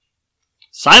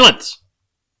Silence!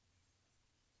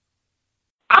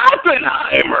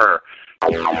 Oppenheimer!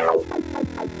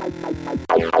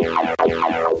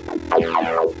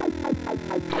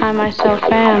 I myself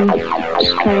am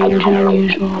strange and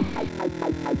unusual.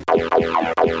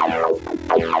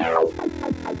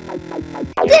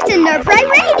 This is Nerd Pride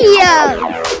Radio!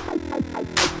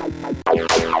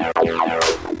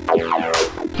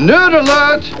 Nerd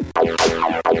alert!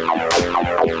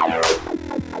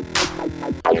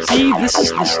 See, this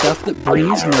is the stuff that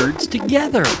brings nerds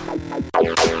together.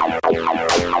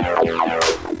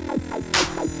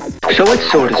 So it's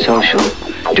sort of social.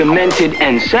 Demented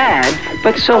and sad,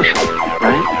 but social,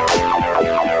 right?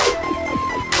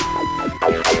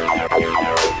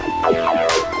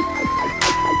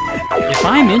 If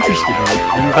I'm interested in it,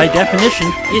 then by definition,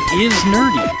 it is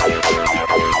nerdy.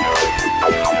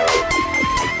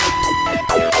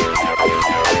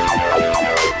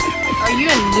 Are you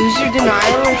in loser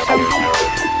denial or something?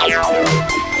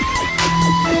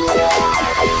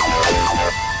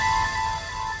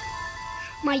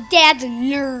 My dad's a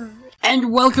nerd.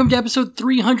 And welcome to episode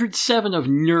 307 of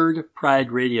Nerd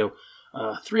Pride Radio.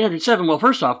 307, well,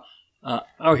 first off,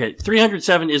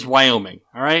 307 is Wyoming,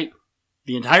 alright?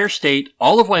 The entire state,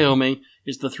 all of Wyoming,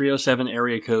 is the 307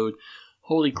 area code.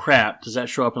 Holy crap, does that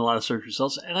show up in a lot of search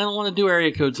results? And I don't want to do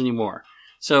area codes anymore.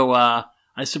 So, I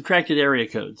subtracted area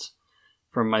codes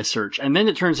from my search. And then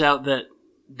it turns out that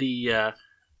the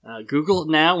Google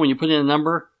now, when you put in a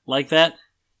number like that,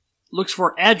 looks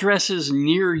for addresses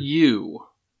near you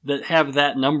that have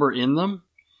that number in them.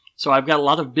 So I've got a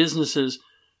lot of businesses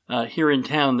here in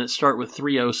town that start with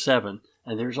 307,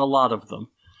 and there's a lot of them.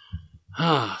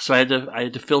 So I had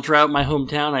to filter out my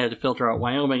hometown. I had to filter out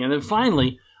Wyoming, and then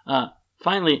finally, I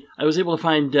was able to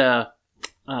find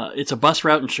it's a bus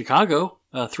route in Chicago,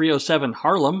 307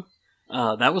 Harlem.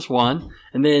 That was one,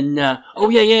 and then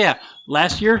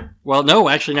last year, well, no,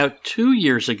 actually now 2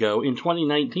 years ago in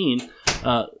 2019,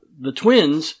 the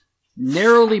Twins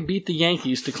narrowly beat the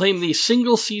Yankees to claim the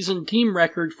single-season team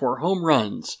record for home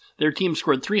runs. Their team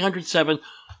scored 307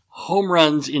 home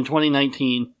runs in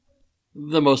 2019,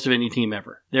 the most of any team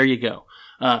ever. There you go.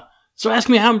 So ask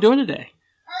me how I'm doing today.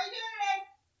 How are you doing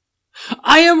today?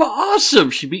 I am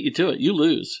awesome! She beat you to it. You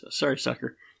lose. Sorry,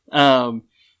 sucker. My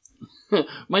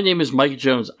name is Mike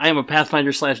Jones. I am a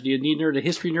Pathfinder / D&D nerd, a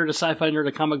history nerd, a sci-fi nerd,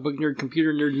 a comic book nerd,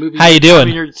 computer nerd, movie nerd. How you doing?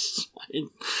 Nerd.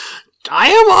 I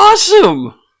am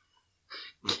awesome!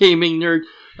 Gaming nerd.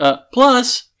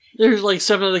 Plus, there's like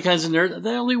 7 other kinds of nerd.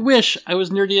 I only wish I was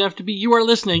nerdy enough to be. You are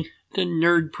listening to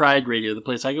Nerd Pride Radio, the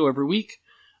place I go every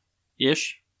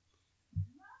week-ish,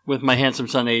 with my handsome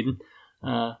son, Aiden.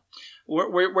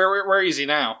 Where is he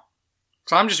now?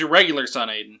 So I'm just your regular son,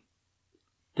 Aiden.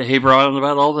 To haver on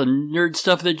about all the nerd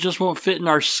stuff that just won't fit in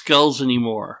our skulls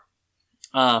anymore.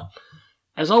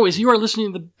 As always, you are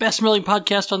listening to the best-smelling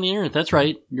podcast on the internet. That's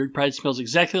right. Nerd Pride smells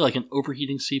exactly like an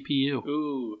overheating CPU.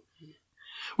 Ooh.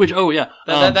 Which, oh yeah.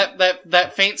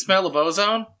 That faint smell of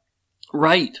ozone?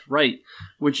 Right.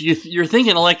 Which you're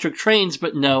thinking electric trains,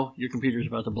 but no, your computer's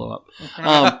about to blow up.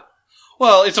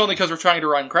 Well, it's only because we're trying to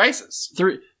run Crisis.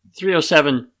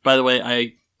 307, by the way,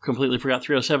 I completely forgot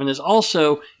 307 is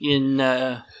also in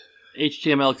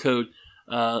HTML code.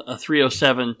 A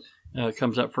 307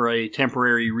 comes up for a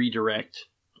temporary redirect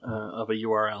of a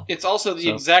URL. It's also the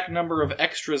exact number of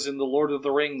extras in The Lord of the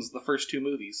Rings, the first 2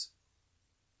 movies.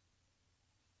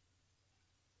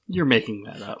 You're making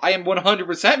that up. I am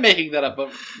 100% making that up,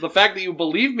 but the fact that you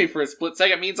believe me for a split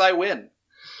second means I win.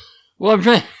 Well,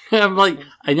 I'm like,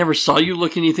 I never saw you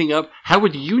look anything up. How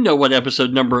would you know what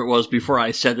episode number it was before I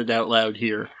said it out loud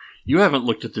here? You haven't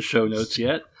looked at the show notes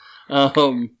yet.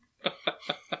 But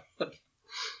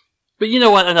you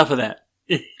know what? Enough of that.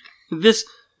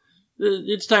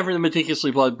 It's time for the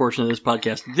meticulously plotted portion of this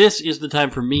podcast. This is the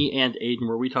time for me and Aiden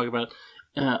where we talk about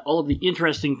all of the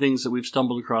interesting things that we've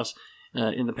stumbled across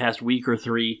in the past week or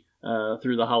 3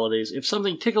 through the holidays. If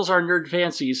something tickles our nerd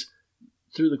fancies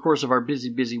through the course of our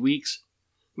busy weeks,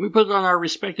 we put it on our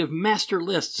respective master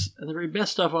lists, and the very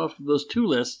best stuff off of those 2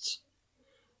 lists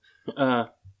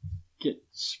get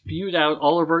spewed out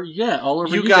all over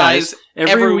you guys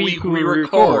every week we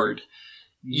record.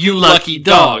 You lucky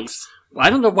dogs. I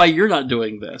don't know why you're not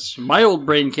doing this. My old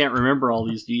brain can't remember all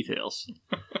these details.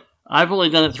 I've only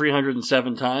done it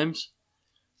 307 times,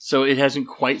 so it hasn't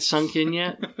quite sunk in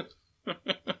yet.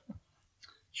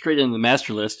 Straight into the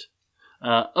master list.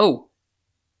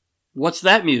 What's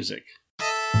that music?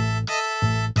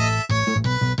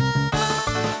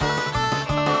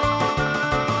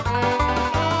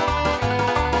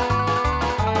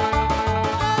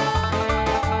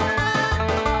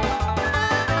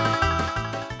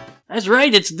 That's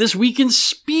right, it's This Week in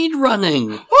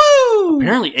Speedrunning. Woo!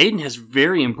 Apparently, Aiden has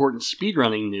very important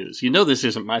speedrunning news. You know this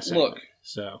isn't my segment. Look.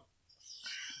 So,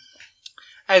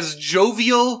 As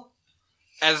jovial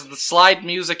as the slide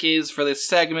music is for this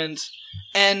segment,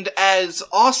 and as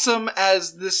awesome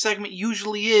as this segment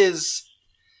usually is,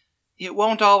 it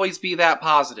won't always be that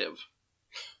positive.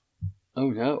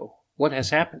 oh no. What has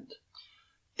happened?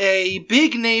 A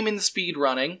big name in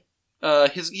speedrunning,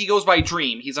 he goes by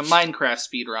Dream. He's a Minecraft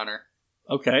speedrunner.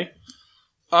 Okay.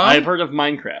 I've heard of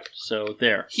Minecraft, so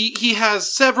there. He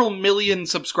has several million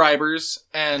subscribers,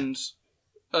 and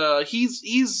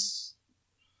he's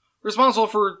responsible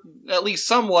for at least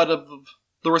somewhat of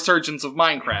the resurgence of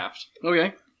Minecraft.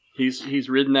 Okay. He's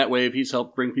ridden that wave. He's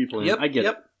helped bring people in. Yep, I get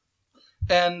it.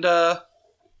 And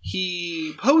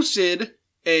he posted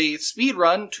a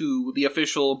speedrun to the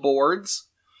official boards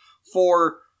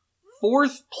for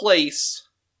 4th place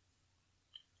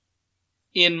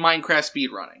in Minecraft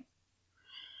speedrunning.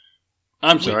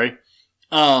 I'm sorry.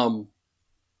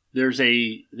 There's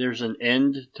an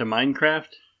end to Minecraft?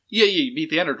 Yeah, you beat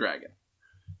the Ender Dragon.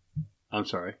 I'm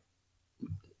sorry.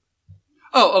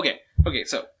 Oh, okay. Okay,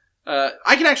 so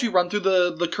I can actually run through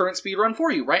the current speedrun for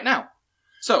you right now.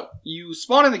 So, you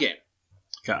spawn in the game.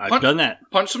 Okay, I've done that.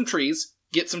 Punch some trees,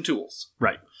 get some tools.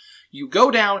 Right. You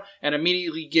go down and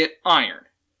immediately get iron.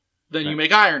 Then you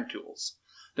make iron tools.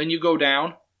 Then you go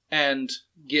down and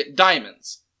get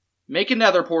diamonds. Make a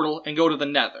nether portal and go to the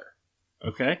nether.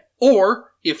 Okay.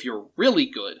 Or, if you're really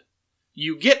good,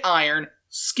 you get iron,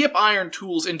 skip iron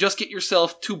tools, and just get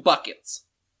yourself 2 buckets.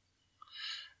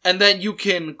 And then you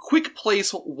can quick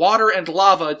place water and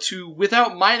lava to,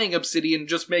 without mining obsidian,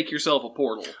 just make yourself a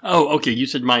portal. Oh, okay. You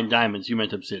said mine diamonds. You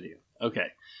meant obsidian. Okay.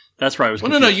 That's why I was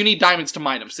Well, confused. no, you need diamonds to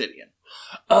mine obsidian.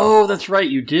 Oh, that's right.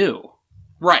 You do.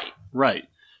 Right. Right.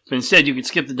 So instead, you can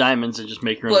skip the diamonds and just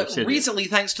make your own But obsidian. recently,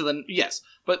 thanks to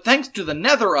the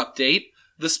Nether update,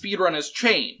 the speedrun has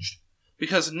changed.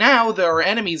 Because now there are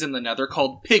enemies in the Nether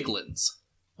called piglins,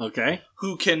 Okay.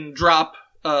 who can drop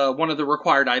one of the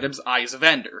required items, Eyes of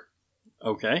Ender,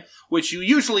 Okay. which you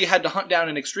usually had to hunt down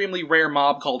an extremely rare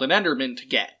mob called an Enderman to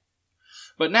get.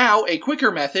 But now, a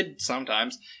quicker method,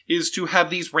 sometimes, is to have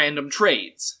these random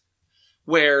trades,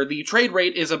 where the trade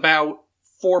rate is about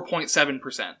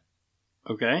 4.7%.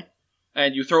 Okay.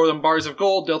 And you throw them bars of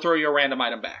gold, they'll throw you a random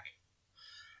item back.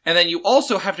 And then you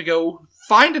also have to go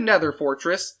find a nether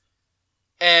fortress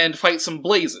and fight some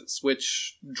blazes,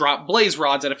 which drop blaze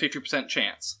rods at a 50%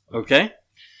 chance. Okay.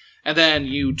 And then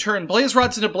you turn blaze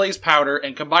rods into blaze powder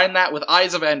and combine that with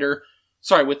Eyes of Ender.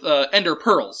 Sorry, with Ender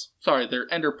Pearls. Sorry,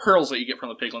 they're Ender Pearls that you get from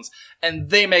the piglins. And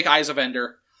they make Eyes of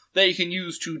Ender that you can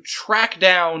use to track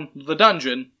down the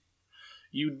dungeon.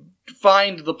 You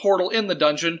find the portal in the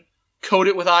dungeon, coat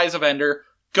it with Eyes of Ender,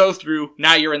 go through,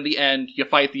 now you're in the end, you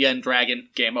fight the end dragon,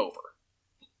 game over.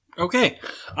 Okay.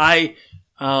 I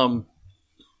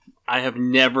have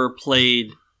never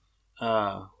played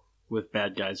with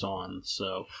bad guys on,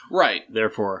 so Right.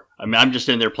 therefore, I mean, I'm just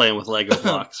in there playing with Lego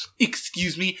blocks.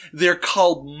 Excuse me, they're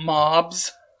called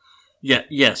mobs? Yeah,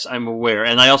 yes, I'm aware,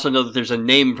 and I also know that there's a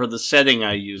name for the setting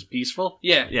I use. Peaceful?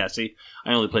 Yeah. Yeah. See,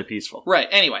 I only play peaceful. Right,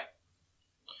 anyway.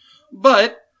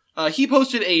 But, he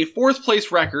posted a 4th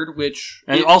place record, which...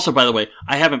 And also, by the way,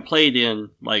 I haven't played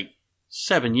in like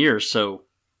 7 years, so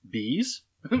bees?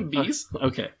 Bees?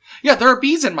 Okay. Yeah, there are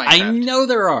bees in Minecraft. I know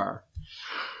there are.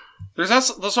 There's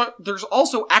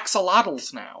also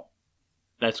axolotls now.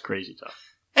 That's crazy tough.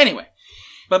 Anyway,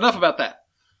 but enough about that.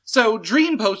 So,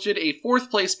 Dream posted a 4th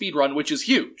place speedrun, which is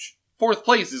huge. 4th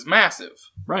place is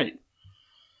massive. Right.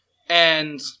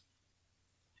 And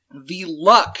the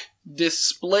luck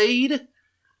displayed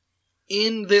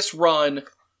in this run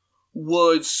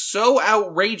was so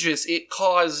outrageous it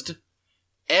caused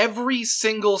every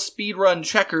single speedrun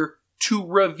checker to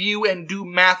review and do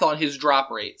math on his drop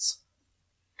rates.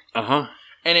 Uh-huh.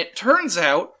 And it turns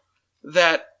out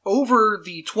that over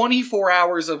the 24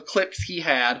 hours of clips he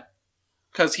had,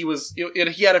 because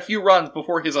he had a few runs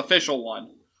before his official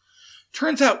one,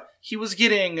 turns out he was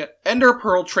getting Ender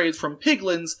Pearl trades from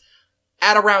piglins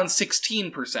at around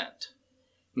 16%.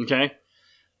 Okay.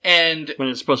 And When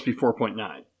it's supposed to be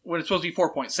 4.9. when it's supposed to be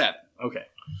 4.7. Okay.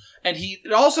 And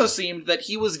it also seemed that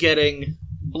he was getting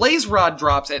blaze rod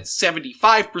drops at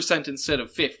 75% instead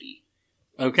of 50%.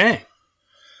 Okay.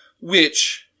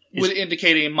 Which would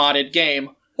indicate a modded game,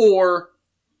 or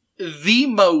the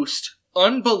most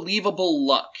unbelievable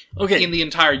luck Okay. in the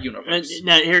entire universe. And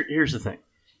now, here's the thing.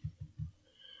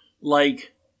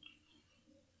 Like,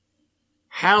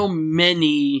 how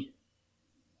many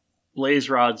blaze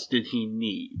rods did he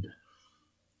need?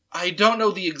 I don't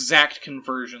know the exact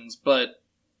conversions, but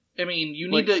I mean, you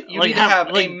Like- need to like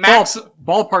have like a max.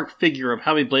 ballpark figure of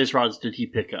how many blaze rods did he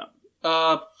pick up?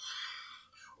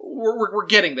 We're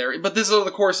getting there, but this is over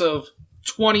the course of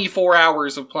 24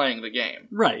 hours of playing the game.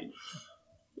 Right.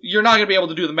 You're not going to be able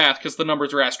to do the math because the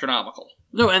numbers are astronomical.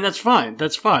 No, and that's fine.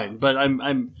 That's fine. But I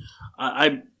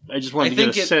just wanted to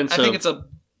get a sense I think it's a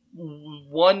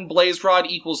 1 blaze rod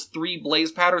equals 3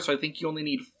 blaze powder, so I think you only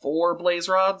need 4 blaze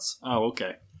rods. Oh,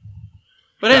 okay.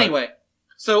 But anyway,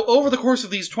 so over the course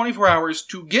of these 24 hours,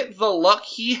 to get the luck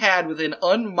he had with an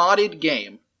unmodded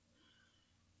game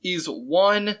is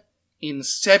 1 in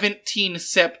 17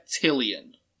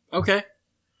 septillion. Okay.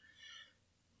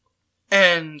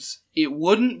 And it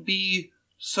wouldn't be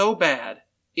so bad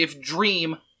if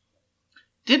Dream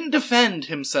didn't defend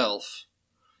himself.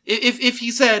 If he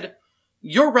said,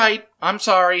 "You're right, I'm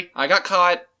sorry, I got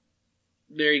caught,"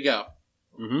 there you go.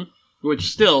 Mm-hmm.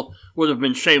 Which still would have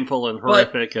been shameful and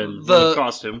horrific and would have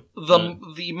cost him.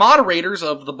 The moderators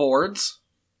of the boards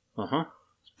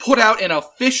put out an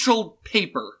official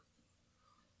paper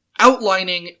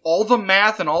outlining all the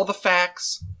math and all the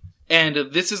facts, and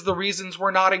this is the reasons we're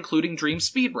not including Dream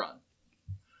Speedrun.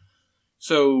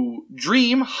 So,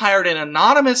 Dream hired an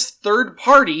anonymous third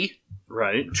party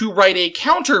to write a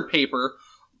counter paper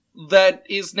that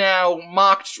is now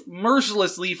mocked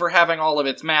mercilessly for having all of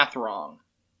its math wrong.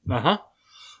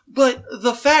 But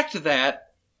the fact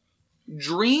that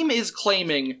Dream is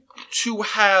claiming to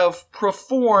have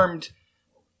performed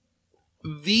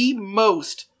the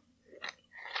most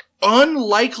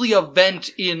unlikely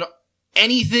event in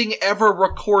anything ever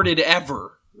recorded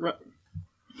ever. Right.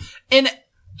 An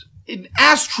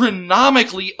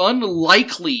astronomically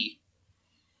unlikely.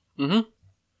 Mm-hmm.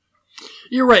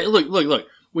 You're right. Look.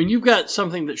 When you've got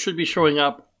something that should be showing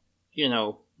up,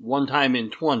 1 time in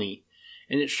 20,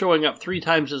 and it's showing up 3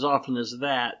 times as often as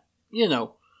that,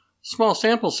 small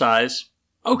sample size,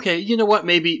 okay, you know what,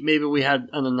 maybe we had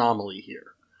an anomaly here.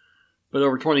 But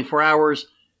over 24 hours,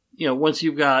 once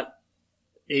you've got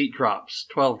 8 drops,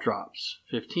 12 drops,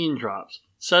 15 drops,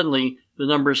 suddenly the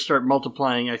numbers start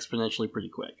multiplying exponentially pretty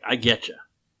quick. I get you.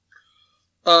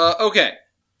 Okay.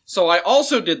 So I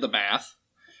also did the math,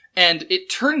 and it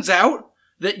turns out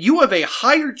that you have a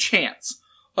higher chance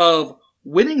of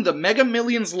winning the Mega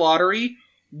Millions lottery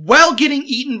while getting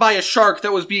eaten by a shark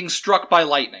that was being struck by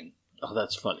lightning. Oh,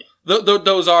 that's funny.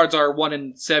 Those odds are 1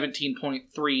 in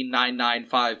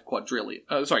 17.3995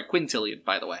 quintillion,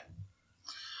 by the way.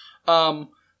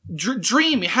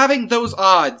 Dream, having those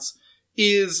odds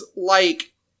is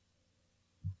like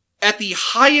at the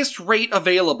highest rate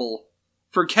available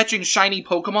for catching shiny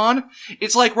Pokemon.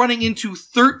 It's like running into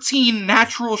 13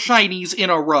 natural shinies in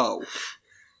a row.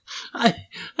 I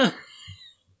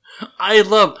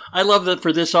love that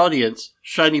for this audience,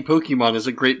 shiny Pokemon is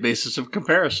a great basis of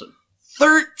comparison.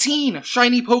 13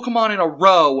 shiny Pokemon in a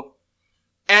row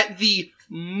at the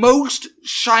most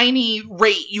shiny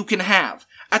rate you can have.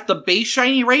 At the base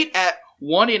shiny rate, at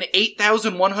 1 in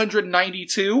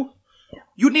 8,192,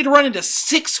 you'd need to run into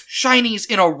 6 shinies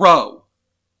in a row.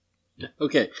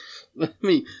 Okay,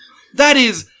 That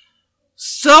is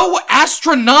so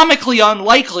astronomically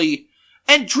unlikely,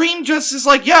 and Dream just is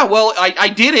like, yeah, well, I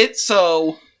did it,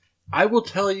 so... I will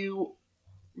tell you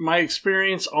my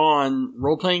experience on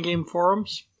role-playing game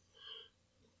forums.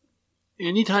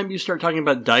 Anytime you start talking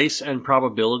about dice and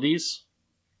probabilities,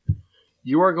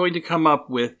 you are going to come up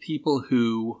with people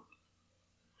who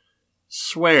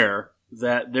swear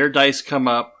that their dice come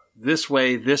up this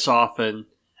way, this often,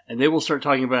 and they will start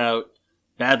talking about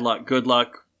bad luck, good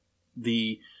luck,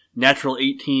 the natural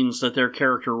 18s that their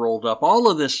character rolled up, all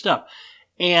of this stuff.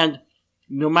 And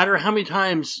no matter how many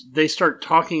times they start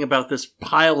talking about this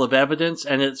pile of evidence,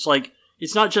 and it's like,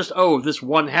 it's not just, this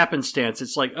one happenstance.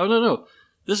 It's like, no.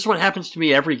 This is what happens to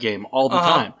me every game, all the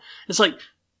time. It's like,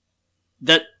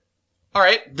 that... All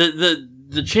right.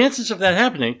 The chances of that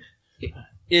happening,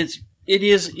 it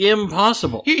is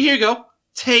impossible. Here you go.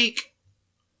 Take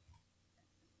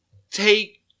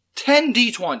 10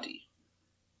 D20.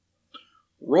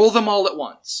 Roll them all at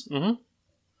once. Mm-hmm.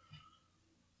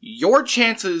 Your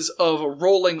chances of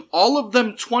rolling all of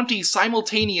them 20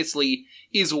 simultaneously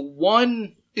is over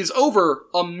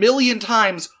 1,000,000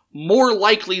 times more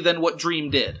likely than what Dream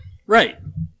did. Right.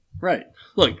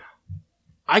 Look,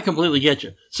 I completely get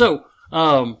you. So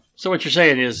what you're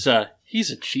saying is,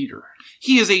 he's a cheater.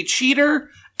 He is a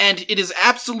cheater, and it is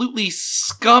absolutely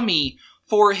scummy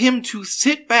for him to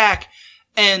sit back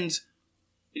and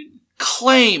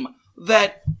claim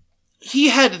that he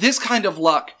had this kind of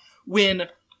luck when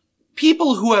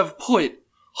people who have put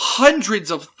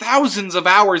hundreds of thousands of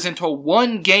hours into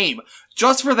one game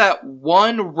just for that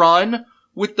one run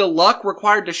with the luck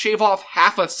required to shave off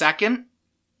half a second.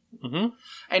 Mm-hmm.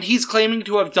 And he's claiming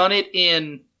to have done it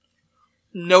in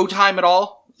no time at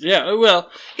all. Yeah,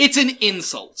 well... It's an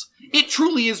insult. It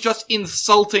truly is just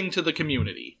insulting to the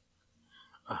community.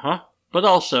 Uh-huh. But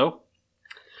also,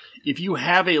 if you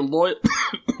have a loyal...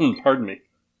 Pardon me.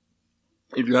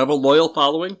 If you have a loyal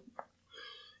following,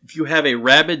 if you have a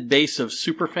rabid base of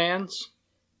superfans,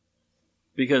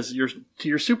 because to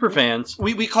your superfans...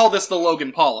 We call this the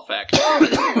Logan Paul effect.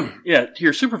 Yeah, to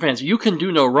your superfans, you can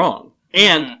do no wrong.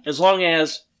 And as long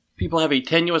as people have a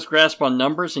tenuous grasp on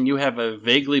numbers and you have a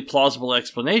vaguely plausible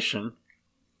explanation,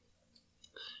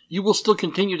 you will still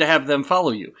continue to have them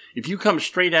follow you. If you come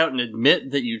straight out and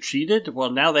admit that you cheated, well,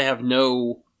 now they have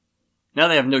no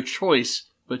choice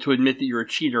but to admit that you're a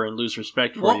cheater and lose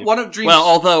respect for you. One of Dream's...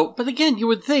 Well, but again, you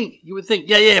would think,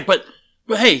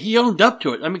 but hey, he owned up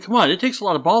to it. I mean, come on, it takes a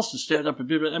lot of balls to stand up and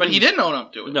do it. But he didn't own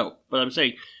up to it. No, but I'm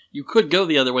saying you could go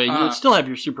the other way and you would still have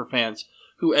your superfans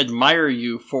who admire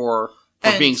you for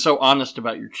being so honest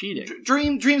about your cheating.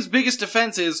 Dream's biggest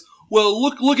defense is, well,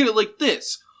 look at it like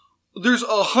this. There's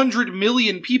 100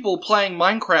 million people playing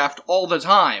Minecraft all the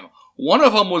time. One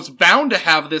of them was bound to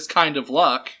have this kind of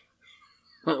luck.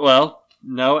 Well,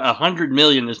 no, 100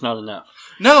 million is not enough.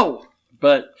 No.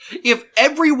 But if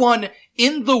everyone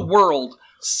in the world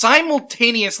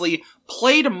simultaneously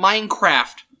played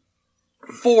Minecraft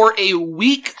for a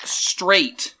week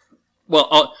straight...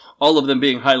 Well, all of them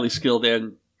being highly skilled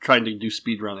and trying to do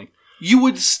speedrunning. You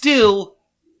would still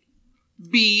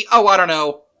be, I don't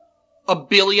know, a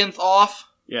billionth off?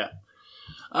 Yeah.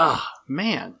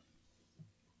 Man.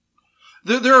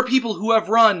 There are people who have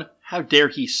run... How dare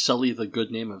he sully the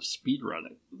good name of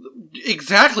speedrunning?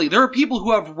 Exactly. There are people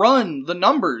who have run the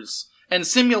numbers and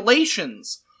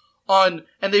simulations and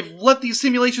they've let these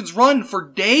simulations run for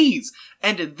days,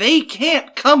 and they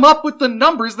can't come up with the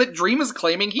numbers that Dream is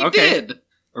claiming he did.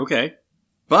 Okay.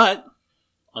 But,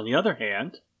 on the other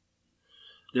hand,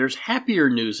 there's happier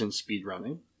news in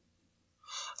speedrunning.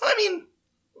 I mean,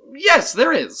 yes,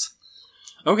 there is.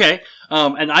 Okay.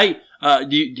 And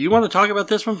do you want to talk about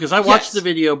this one? Because I watched the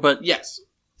video, but... Yes.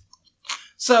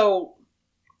 So,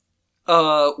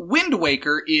 Wind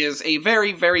Waker is a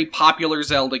very, very popular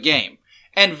Zelda game,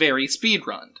 and very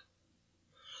speedrunned.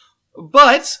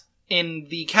 But, in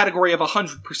the category of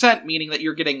 100%, meaning that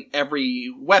you're getting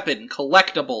every weapon,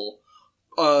 collectible,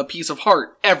 piece of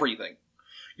heart, everything.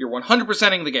 You're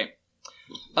 100%ing the game.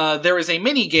 There is a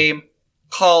mini-game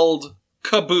called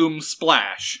Kaboom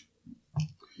Splash.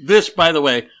 This, by the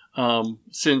way,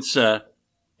 since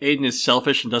Aiden is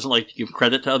selfish and doesn't like to give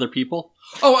credit to other people...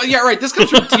 Oh, yeah, right. This comes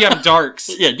from DM Darks.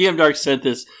 Yeah, DM Darks sent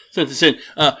this in.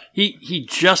 He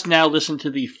just now listened to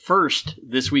the first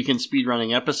This Week in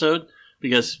Speedrunning episode,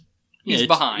 because he's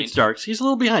behind. It's Darks. He's a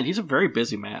little behind. He's a very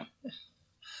busy man. I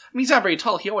mean, he's not very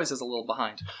tall. He always is a little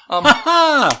behind.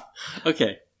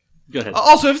 Okay, go ahead.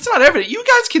 Also, if it's not evident, you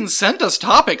guys can send us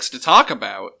topics to talk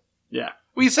about. Yeah.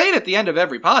 We say it at the end of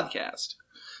every podcast.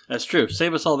 That's true.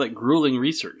 Save us all that grueling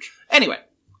research. Anyway,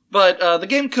 but the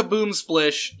game Kaboom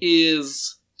Splish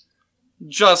is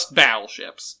just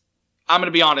battleships. I'm going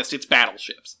to be honest, it's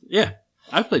battleships. Yeah,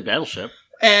 I've played Battleship.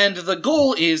 And the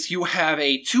goal is you have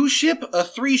a 2-ship, a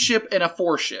 3-ship, and a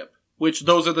 4-ship, which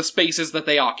those are the spaces that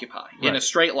they occupy in a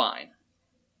straight line.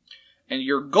 And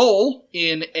your goal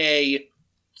in a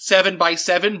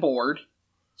 7x7 board,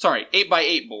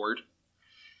 8x8 board,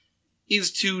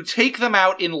 is to take them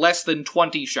out in less than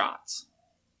 20 shots.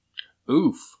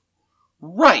 Oof.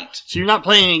 Right. So you're not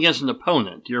playing against an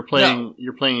opponent. You're playing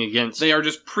against... They are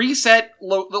just preset,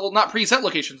 not preset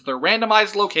locations, they're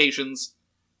randomized locations,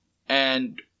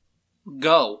 and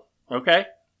go. Okay.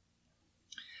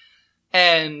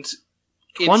 And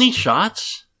 20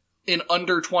 shots? In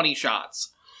under 20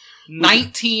 shots.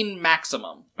 19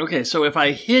 maximum. Okay, so if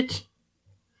I hit...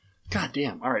 God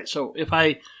damn. Alright, so if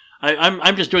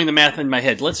I'm just doing the math in my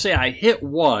head. Let's say I hit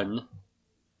one.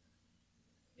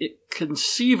 It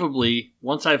conceivably,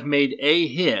 once I've made a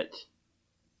hit,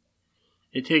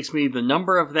 it takes me the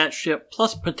number of that ship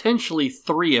plus potentially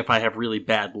 3 if I have really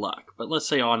bad luck. But let's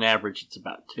say on average it's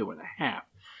about 2.5.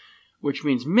 Which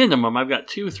means minimum I've got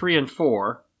 2, 3, and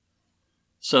 4.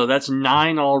 So that's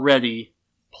 9 already,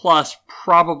 plus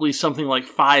probably something like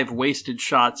 5 wasted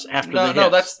shots after the hit. No,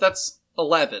 that's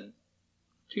 11.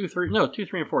 2, 3,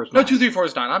 and 4 is 9. No, 2, 3, 4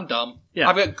 is 9. I'm dumb. Yeah.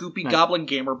 I've got goopy goblin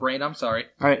gamer brain. I'm sorry.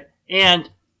 All right. And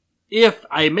if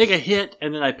I make a hit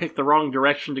and then I pick the wrong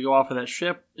direction to go off of that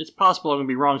ship, it's possible I'm going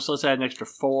to be wrong, so let's add an extra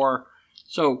 4.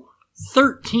 So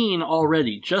 13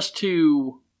 already, just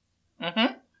to...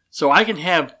 Mm-hmm. So I can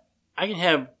have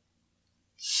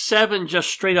 7 just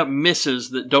straight up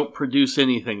misses that don't produce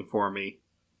anything for me.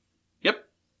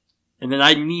 and then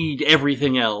I need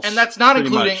everything else. And that's not pretty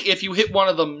including much. if you hit one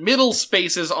of the middle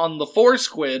spaces on the 4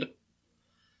 squid,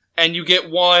 and you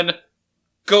get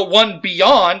go one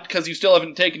beyond, because you still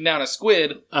haven't taken down a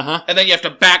squid, Uh-huh. and then you have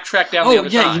to backtrack down the Oh, other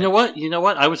yeah, side. you know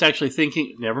what? I was actually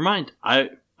thinking, never mind.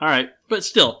 Alright, but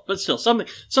still,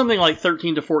 something like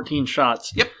 13 to 14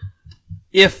 shots. Yep.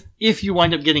 If you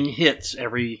wind up getting hits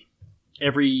every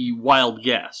wild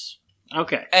guess.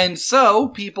 Okay. And so,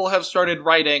 people have started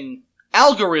writing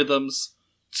algorithms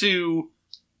to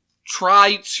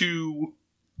try to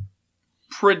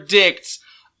predict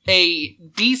a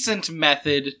decent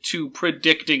method to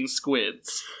predicting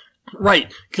squids.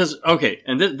 Right, because, okay,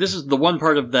 and this is the one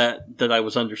part of that I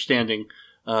was understanding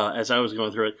as I was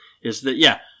going through it, is that,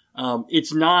 yeah,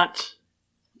 it's not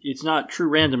true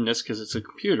randomness because it's a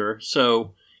computer,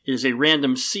 so it is a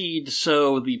random seed,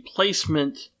 so the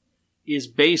placement is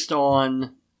based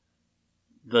on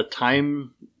the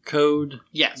time code,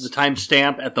 Yes. the time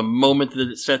stamp at the moment that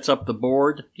it sets up the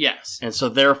board, Yes. and so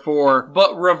therefore...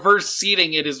 But reverse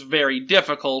seeding it is very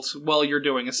difficult while you're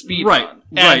doing a speed Right, run.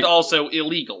 right. And also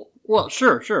illegal. Well,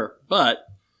 sure, but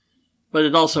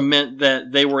it also meant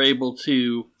that they were able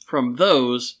to, from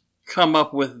those, come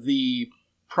up with the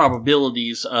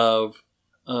probabilities of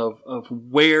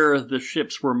where the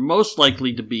ships were most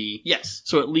likely to be. Yes.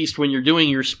 So at least when you're doing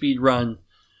your speed run,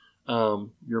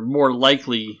 you're more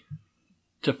likely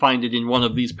to find it in one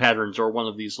of these patterns or one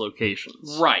of these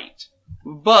locations. Right.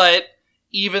 But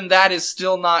even that is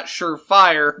still not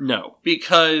surefire No.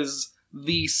 because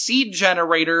the seed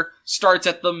generator starts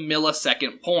at the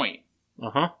millisecond point.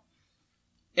 Uh-huh.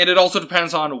 And it also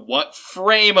depends on what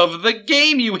frame of the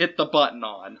game you hit the button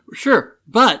on. Sure,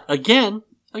 but again,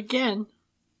 the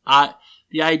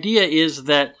idea is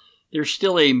that there's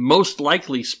still a most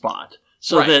likely spot,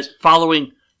 so Right. that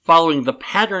following the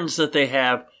patterns that they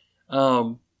have,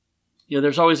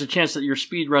 there's always a chance that your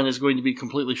speed run is going to be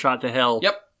completely shot to hell.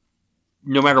 Yep.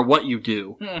 No matter what you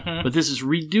do, Mm-hmm. but this is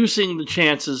reducing the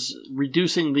chances,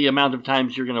 reducing the amount of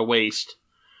times you're going to waste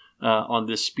on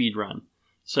this speed run.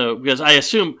 So, because I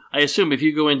assume if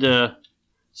you go into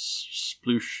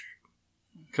Sploosh,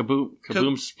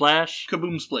 Kaboom Splash.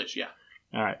 Kaboom Splish, yeah.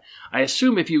 All right. I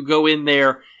assume if you go in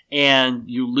there and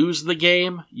you lose the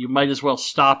game, you might as well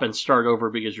stop and start over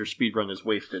because your speed run is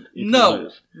wasted. if you No.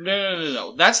 lose.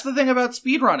 No. That's the thing about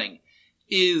speedrunning,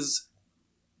 is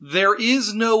there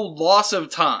is no loss of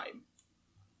time.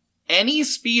 Any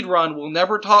speedrunner will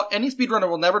never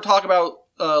talk about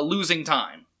losing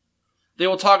time. They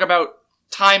will talk about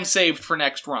time saved for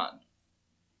next run.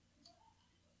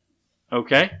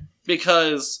 Okay.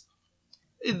 Because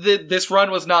this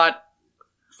run was not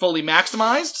fully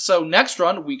maximized, so next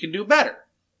run we can do better.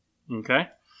 Okay.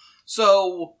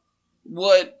 So,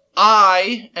 what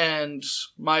I and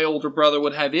my older brother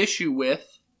would have issue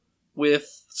with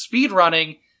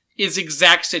speedrunning is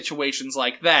exact situations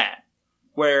like that,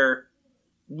 where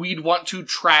we'd want to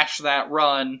trash that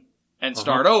run and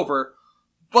start over,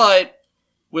 but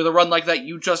with a run like that,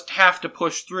 you just have to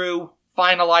push through,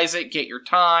 finalize it, get your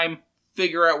time,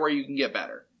 figure out where you can get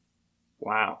better.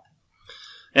 Wow.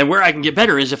 And where I can get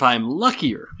better is if I'm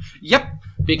luckier. Yep,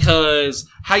 because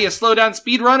how you slow down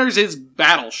speedrunners is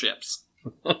battleships.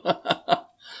 That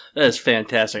is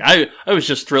fantastic. I was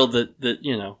just thrilled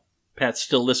that Pat's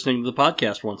still listening to the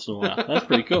podcast once in a while. That's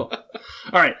pretty cool.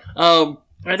 All right.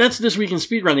 That's this week in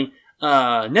speedrunning.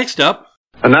 Next up.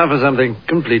 And now for something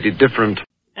completely different.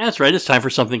 That's right. It's time for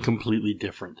something completely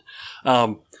different.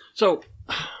 So,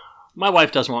 my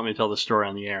wife doesn't want me to tell this story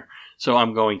on the air, so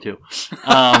I'm going to.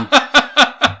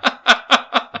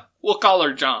 We'll call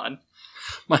her John.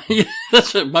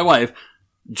 That's my wife,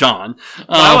 John.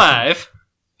 My wife.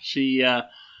 She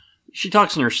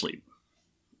talks in her sleep.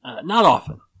 Not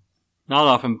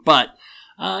often, but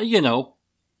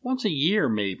once a year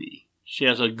maybe. She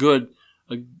has a good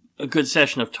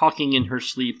session of talking in her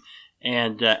sleep,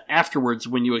 and afterwards,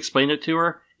 when you explain it to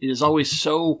her, it is always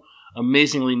so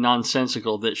amazingly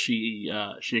nonsensical that she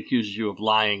accuses you of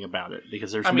lying about it,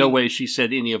 because there's no way she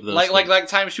said any of those things. Like that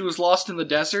time she was lost in the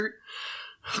desert?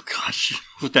 Oh gosh,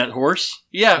 with that horse?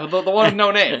 Yeah, the one with no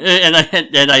name.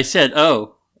 And I said,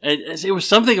 oh. And it was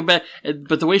something about,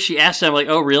 but the way she asked it, I'm like,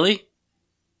 oh really?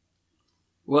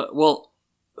 Well,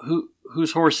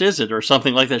 whose horse is it? Or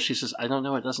something like that. She says, I don't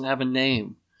know, it doesn't have a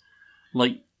name. I'm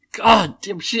like, God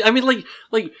damn, she's...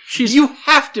 You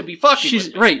have to be fucking She's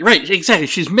with me. right, exactly.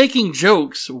 She's making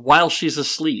jokes while she's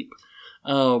asleep.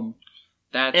 That's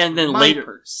and then my later,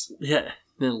 purse. Yeah,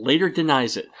 then later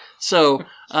denies it. So,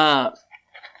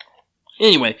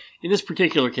 anyway, in this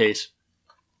particular case,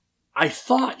 I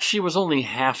thought she was only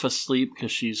half asleep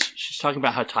because she's talking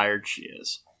about how tired she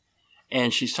is.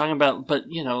 and she's talking about, but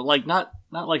like not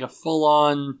like a full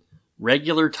on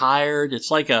regular tired.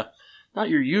 It's like not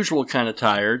your usual kind of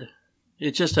tired.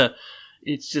 It's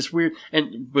just weird.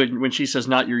 And when she says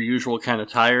not your usual kind of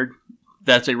tired,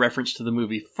 that's a reference to the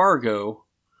movie Fargo,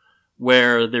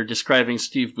 where they're describing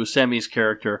Steve Buscemi's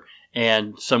character,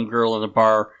 and some girl in a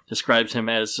bar describes him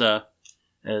as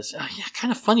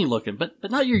kind of funny looking,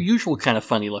 but not your usual kind of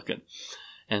funny looking.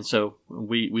 And so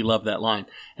we love that line.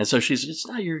 And so it's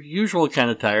not your usual kind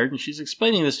of tired, and she's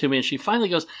explaining this to me, and she finally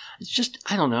goes, it's just,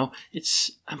 I don't know,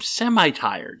 I'm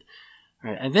semi-tired.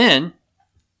 Right, and then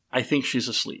I think she's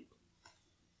asleep.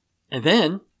 And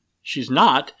then she's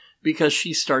not, because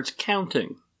she starts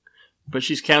counting. But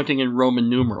she's counting in Roman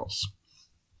numerals.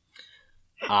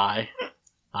 I,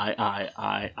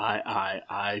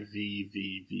 V,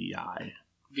 V, V, I.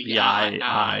 V,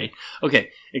 I.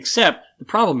 Okay, except the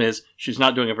problem is she's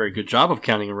not doing a very good job of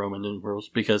counting in Roman numerals,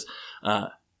 because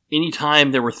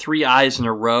anytime there were 3 I's in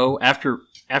a row after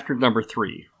number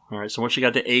 3, all right, so once she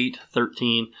got to 8,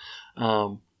 13,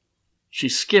 she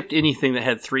skipped anything that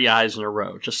had 3 I's in a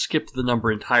row. Just skipped the number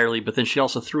entirely, but then she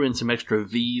also threw in some extra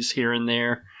V's here and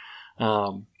there.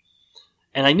 And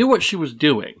I knew what she was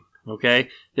doing, okay?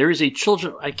 There is a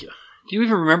children... do you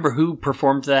even remember who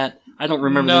performed that? I don't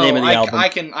remember the name of the album.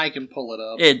 I can pull it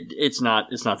up. It's not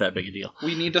that big a deal.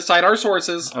 We need to cite our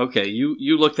sources. Okay,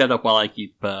 you look that up while I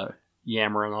keep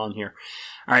yammering on here.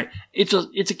 All right, it's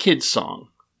a kid's song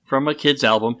from a kid's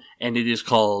album, and it is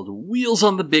called Wheels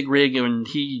on the Big Rig, and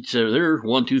there's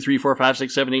 1, 2, 3, 4, 5,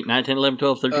 6, 7, 8, 9, 10, 11,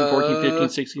 12, 13, 14, 15,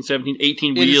 16, 17,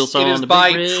 18 wheels on the Big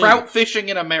Rig. It is by Trout Fishing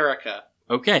in America.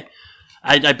 Okay.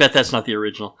 I bet that's not the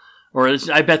original. Or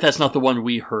I bet that's not the one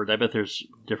we heard. I bet there's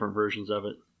different versions of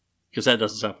it. Because that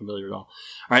doesn't sound familiar at all.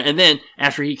 All right, and then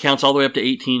after he counts all the way up to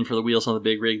 18 for the Wheels on the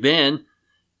Big Rig, then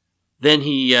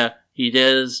he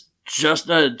does just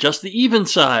the even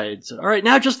sides. All right,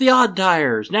 now just the odd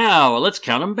tires. Now let's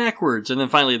count them backwards, and then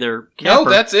finally they're capper. No,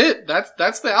 that's it.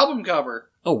 That's the album cover.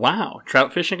 Oh wow,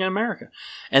 Trout Fishing in America,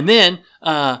 and then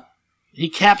he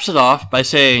caps it off by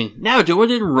saying, "Now do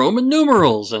it in Roman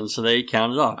numerals," and so they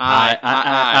count it off.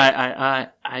 I,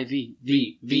 V,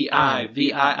 V, V, I,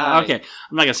 V, I. Okay,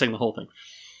 I'm not gonna sing the whole thing,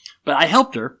 but I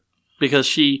helped her because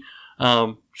she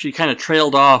kind of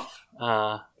trailed off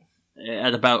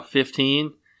at about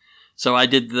 15. So I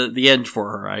did the end for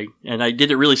her. I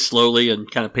did it really slowly and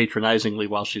kind of patronizingly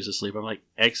while she's asleep. I'm like,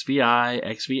 XVI,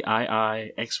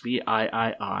 XVII,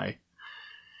 XVIII.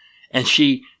 And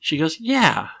she goes,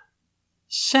 yeah,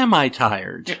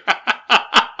 semi-tired.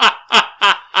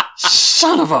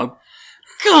 Son of a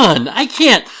gun! I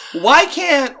can't. Why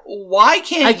can't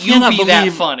you be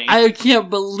that funny? I can't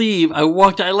believe I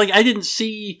walked. I didn't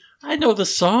see. I know the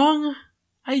song.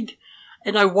 I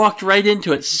walked right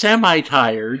into it,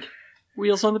 semi-tired.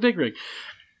 Wheels on the Big Rig.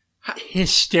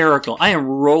 Hysterical. I am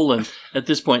rolling at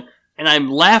this point, and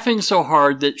I'm laughing so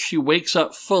hard that she wakes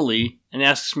up fully and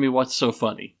asks me what's so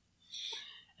funny.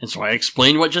 And so I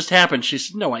explained what just happened. She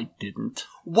said, no, I didn't.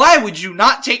 Why would you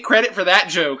not take credit for that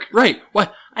joke? Right. Why?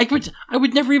 I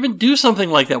would never even do something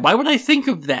like that. Why would I think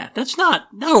of that? It's not.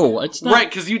 Right,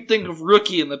 because you'd think of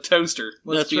Rookie in the Toaster.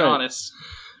 Let's be honest.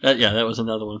 That was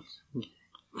another one.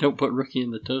 Don't put Rookie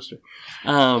in the toaster.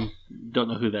 Don't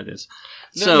know who that is.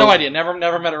 No idea.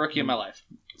 Never met a Rookie in my life.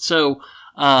 So,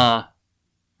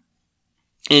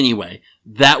 anyway,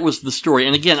 that was the story.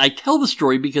 And again, I tell the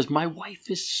story because my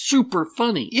wife is super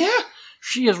funny. Yeah.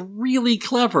 She is really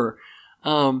clever.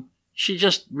 She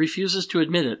just refuses to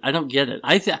admit it. I don't get it.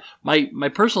 My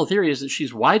personal theory is that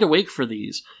she's wide awake for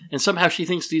these, and somehow she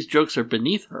thinks these jokes are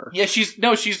beneath her. Yeah, she's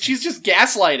just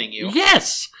gaslighting you.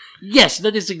 Yes,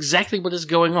 that is exactly what is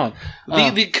going on.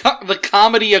 The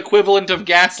comedy equivalent of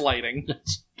gaslighting.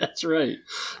 That's right.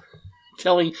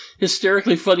 Telling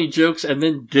hysterically funny jokes and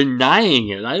then denying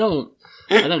it. I don't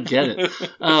get it.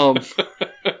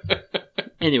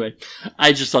 Anyway,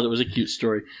 I just thought it was a cute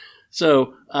story.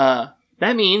 So,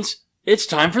 that means it's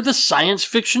time for the science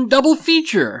fiction double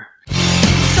feature.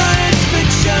 Science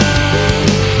fiction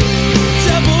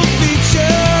double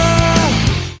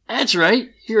feature. That's right.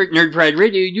 Here at Nerd Pride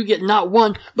Radio, you get not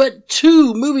one, but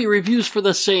 2 movie reviews for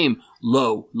the same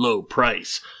low, low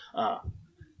price.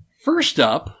 First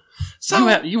up,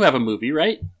 you have a movie,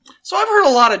 right? So I've heard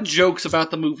a lot of jokes about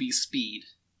the movie Speed.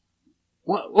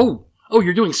 What? Oh,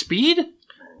 you're doing Speed?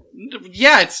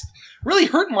 Yeah, it's really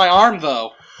hurting my arm,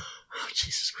 though. Oh,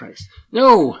 Jesus Christ.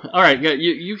 No. All right,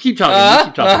 you keep talking. You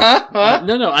keep talking.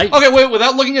 No. Okay, wait,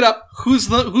 without looking it up, who's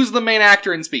the main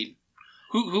actor in Speed?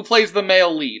 Who plays the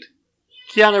male lead?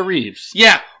 Keanu Reeves.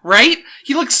 Yeah, right?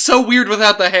 He looks so weird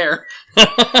without the hair.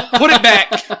 Put it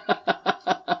back.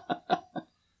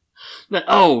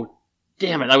 Oh,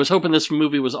 damn it. I was hoping this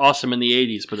movie was awesome in the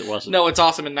 80s, but it wasn't. No, it's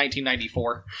awesome in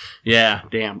 1994. Yeah,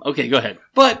 damn. Okay, go ahead.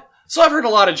 But, so I've heard a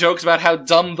lot of jokes about how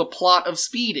dumb the plot of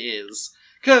Speed is.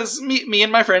 Because me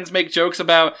and my friends make jokes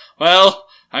about, well,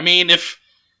 I mean, if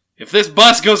this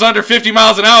bus goes under 50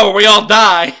 miles an hour, we all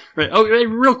die. Right. Oh, hey,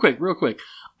 real quick.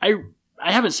 I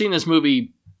haven't seen this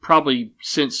movie probably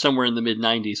since somewhere in the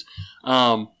mid-90s.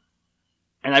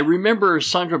 And I remember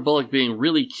Sandra Bullock being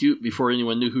really cute before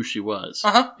anyone knew who she was.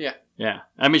 Uh-huh, yeah. Yeah.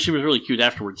 I mean, she was really cute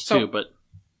afterwards, too, but...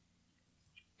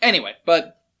 Anyway,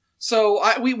 so,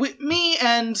 me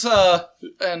and my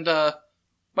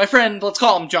friend, let's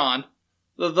call him John,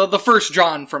 the first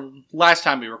John from last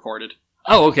time we recorded.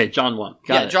 Oh, okay, John 1.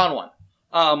 Got it. John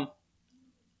 1.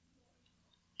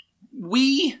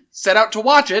 We set out to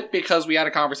watch it because we had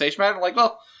a conversation about it. Like,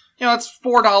 well, it's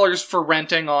 $4 for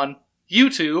renting on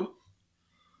YouTube.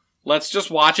 Let's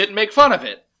just watch it and make fun of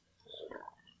it.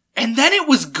 And then it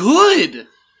was good!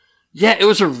 Yeah, it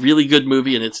was a really good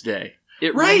movie in its day.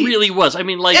 It Right. really was. I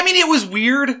mean, it was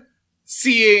weird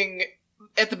seeing,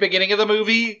 at the beginning of the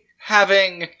movie,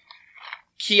 having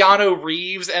Keanu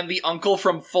Reeves and the uncle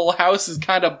from Full House as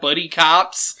kind of buddy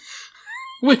cops.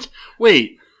 Wait,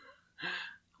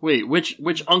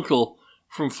 which uncle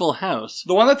from Full House?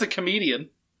 The one that's a comedian.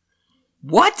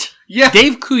 What? Yeah.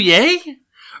 Dave Coulier?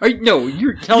 No,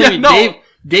 you're telling me no.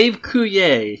 Dave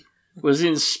Coulier was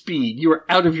in Speed. You are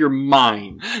out of your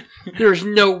mind. There's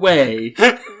no way.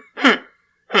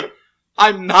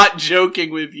 I'm not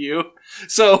joking with you.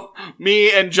 So,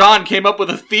 me and John came up with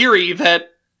a theory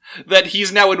that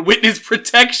he's now in witness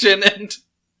protection and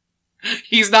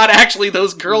he's not actually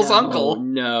those girls' uncle.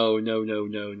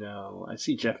 No. I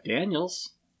see Jeff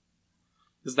Daniels.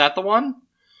 Is that the one?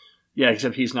 Yeah,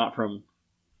 except he's not from...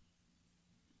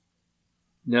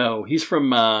 No, he's from,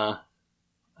 No,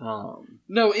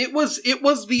 it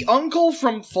was the uncle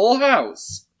from Full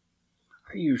House.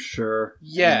 Are you sure?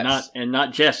 Yes. And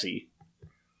not Jesse.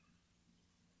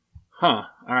 Huh.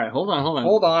 Alright, hold on.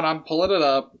 Hold on, I'm pulling it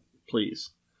up. Please.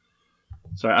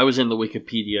 Sorry, I was in the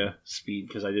Wikipedia Speed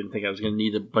because I didn't think I was going to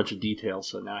need a bunch of details,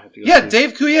 so now I have to go Yeah, through.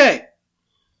 Dave Coulier.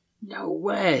 No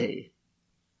way.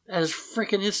 That is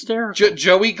freaking hysterical.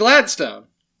 Joey Gladstone.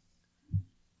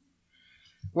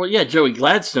 Well, yeah, Joey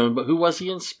Gladstone, but who was he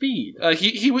in Speed?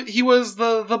 He was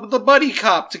the buddy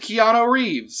cop to Keanu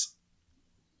Reeves.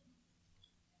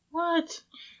 What?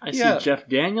 I Yeah. see Jeff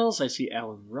Daniels, I see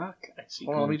Alan Ruck, I see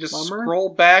Hold on, let me just Plummer. scroll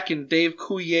back in Dave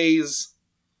Coulier's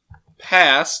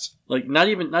past. Like, not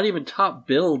even top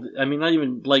build. I mean, not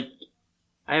even, like,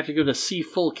 I have to go to see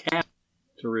full cast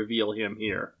to reveal him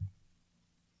here.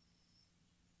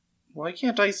 Why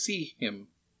can't I see him?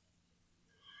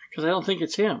 Because I don't think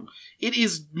it's him. It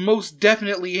is most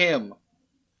definitely him.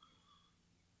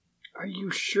 Are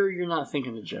you sure you're not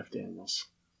thinking of Jeff Daniels?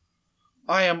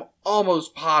 I am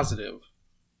almost positive.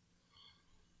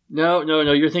 No,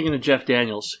 you're thinking of Jeff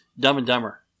Daniels. Dumb and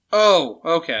Dumber. Oh,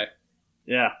 okay.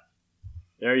 Yeah.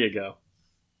 There you go.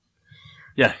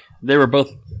 Yeah, they would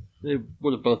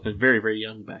have both been very, very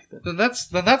young back then.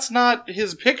 Then that's not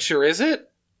his picture, is it?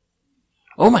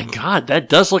 Oh my god, that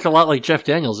does look a lot like Jeff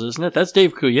Daniels, isn't it? That's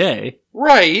Dave Coulier.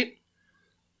 Right.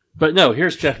 But no,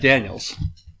 here's Jeff Daniels.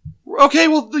 Okay,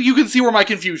 well, you can see where my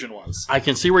confusion was. I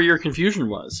can see where your confusion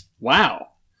was. Wow.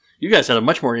 You guys had a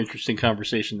much more interesting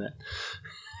conversation then.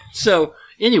 So,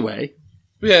 anyway.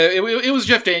 Yeah, it was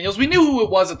Jeff Daniels. We knew who it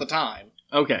was at the time.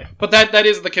 Okay. But that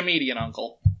is the comedian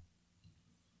uncle.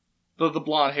 The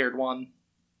blonde-haired one.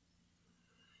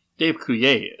 Dave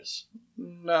Coulier is.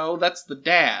 No, that's the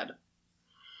dad.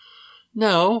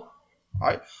 No.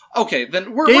 Okay, then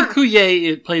Dave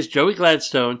Coulier plays Joey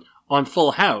Gladstone on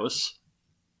Full House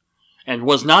and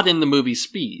was not in the movie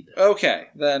Speed. Okay,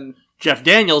 then... Jeff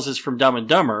Daniels is from Dumb and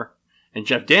Dumber, and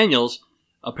Jeff Daniels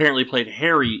apparently played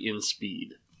Harry in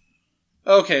Speed.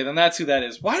 Okay, then that's who that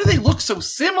is. Why do they look so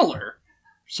similar?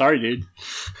 Sorry, dude.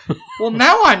 Well,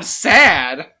 now I'm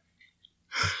sad.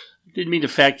 Didn't mean to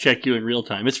fact check you in real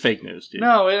time. It's fake news, dude.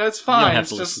 No, it's You fine. don't have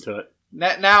It's to just listen to it.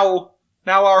 now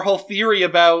our whole theory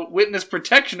about witness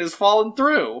protection has fallen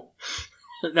through.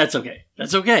 That's okay.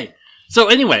 That's okay. So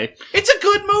anyway, It's a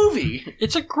good movie.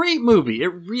 it's a great movie. It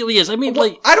really is. I mean, Well,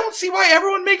 like, I don't see why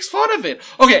everyone makes fun of it.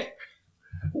 Okay,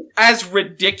 as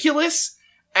ridiculous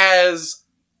as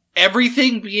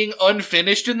everything being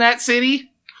unfinished in that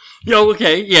city,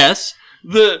 okay, yes.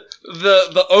 the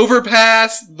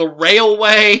overpass, the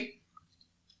railway.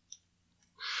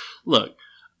 Look,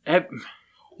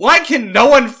 Why can no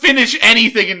one finish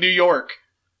anything in New York?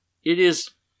 it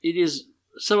is,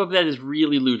 some of that is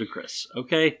really ludicrous,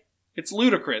 okay? It's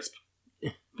ludicrous.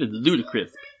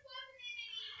 Ludicrous.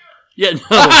 Yeah,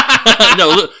 no.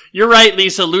 No, you're right,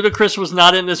 Lisa. Ludacris was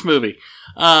not in this movie.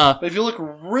 But if you look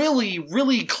really,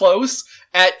 really close,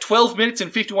 at 12 minutes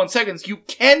and 51 seconds, you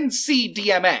can see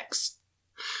DMX.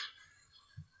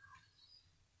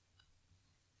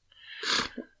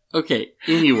 Okay,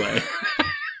 anyway.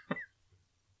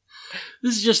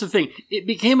 This is just the thing. It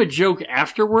became a joke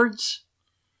afterwards,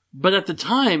 but at the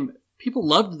time, people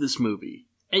loved this movie.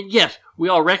 And yes, we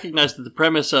all recognize that the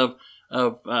premise of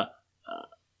a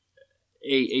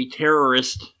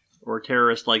terrorist or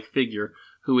terrorist-like figure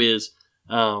who is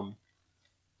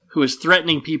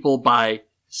threatening people by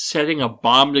setting a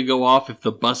bomb to go off if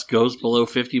the bus goes below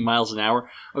 50 miles an hour.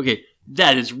 Okay,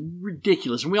 that is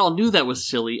ridiculous. And we all knew that was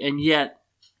silly, and yet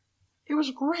it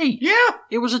was great. Yeah.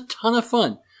 It was a ton of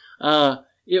fun.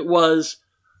 It was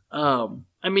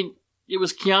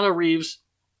Keanu Reeves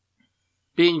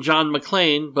being John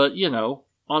McClane, but,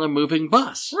 on a moving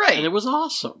bus. Right. And it was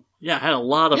awesome. Yeah, I had a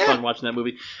lot of fun watching that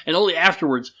movie. And only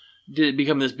afterwards did it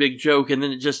become this big joke, and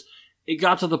then it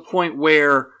got to the point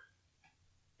where,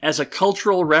 as a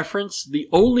cultural reference, the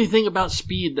only thing about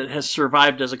Speed that has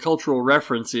survived as a cultural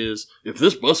reference is, if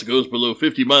this bus goes below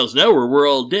 50 miles an hour, we're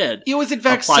all dead. It was, in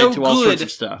fact, Applied so to all sorts good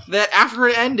of stuff. that after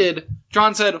it ended,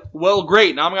 John said, well,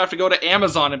 great, now I'm going to have to go to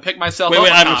Amazon and pick myself up a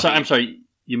copy. I'm sorry.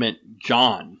 You meant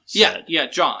John said. Yeah,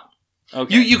 John.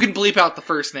 Okay. You can bleep out the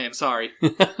first name, sorry.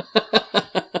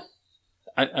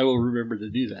 I will remember to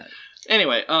do that.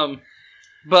 Anyway,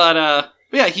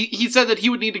 he said that he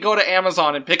would need to go to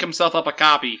Amazon and pick himself up a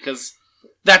copy, because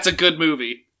that's a good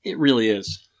movie. It really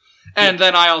is. And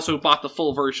then I also bought the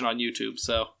full version on YouTube,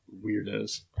 so...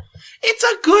 Weirdos. It's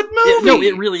a good movie! Yeah, no,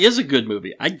 it really is a good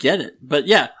movie. I get it. But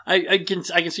yeah, I can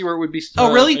see where it would be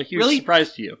really? A huge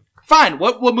surprise to you. Fine,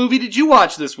 what movie did you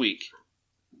watch this week?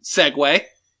 Segue.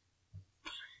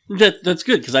 That's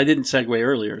good, because I didn't segue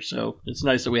earlier, so it's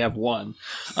nice that we have one.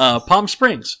 Palm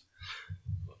Springs.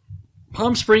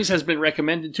 Palm Springs has been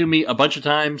recommended to me a bunch of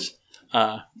times,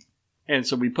 and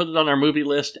so we put it on our movie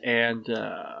list, and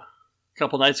a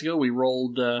couple nights ago we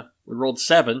rolled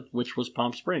 7, which was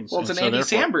Palm Springs. Well, it's an Andy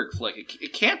Samberg flick.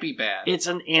 It can't be bad. It's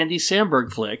an Andy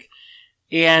Samberg flick,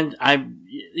 and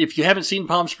if you haven't seen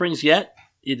Palm Springs yet,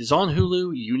 it is on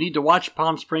Hulu. You need to watch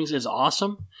Palm Springs. It's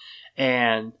awesome,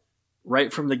 and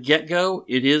right from the get-go,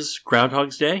 it is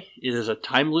Groundhog's Day. It is a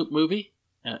time loop movie.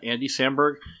 Andy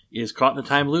Samberg is caught in a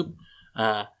time loop.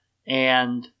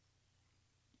 And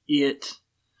it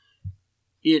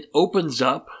opens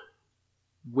up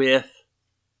with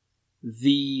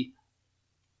the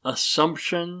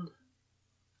assumption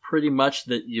pretty much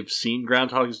that you've seen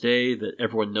Groundhog's Day, that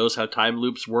everyone knows how time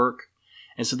loops work.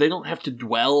 And so they don't have to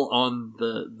dwell on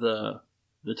the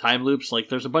time loops. Like,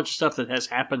 there's a bunch of stuff that has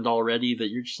happened already that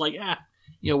you're just like,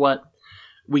 you know what?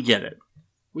 We get it.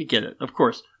 We get it. Of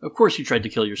course you tried to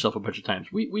kill yourself a bunch of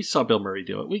times. We saw Bill Murray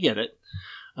do it. We get it.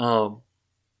 And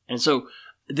so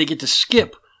they get to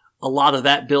skip a lot of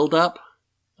that build up,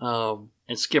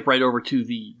 and skip right over to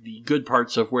the good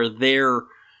parts of where their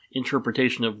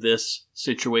interpretation of this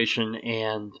situation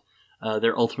and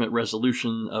their ultimate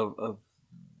resolution of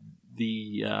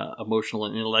the emotional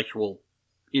and intellectual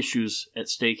issues at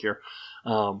stake here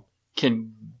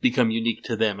can become unique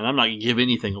to them. And I'm not going to give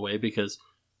anything away because,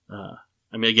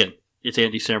 again, it's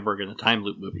Andy Samberg in a time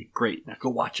loop movie. Great. Now go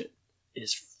watch it.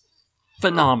 It's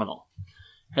phenomenal.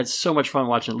 Had so much fun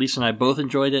watching it. Lisa and I both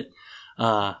enjoyed it.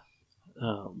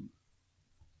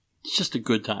 It's just a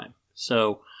good time.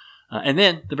 So, and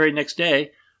then the very next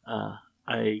day,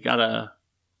 I got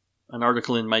an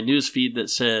article in my news feed that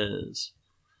says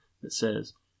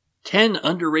 10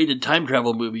 underrated time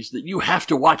travel movies that you have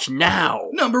to watch now.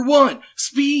 Number 1,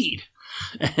 Speed.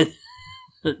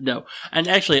 No, and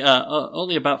actually,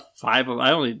 only about 5 of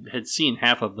I only had seen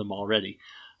half of them already.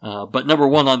 But number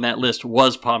 1 on that list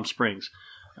was Palm Springs.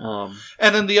 And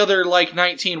then the other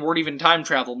 19 weren't even time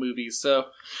travel movies. So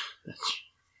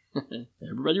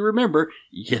everybody remember,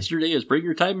 yesterday is Bring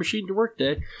Your Time Machine to Work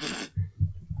Day.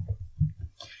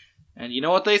 And you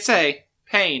know what they say?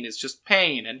 Pain is just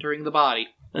pain entering the body.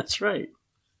 That's right.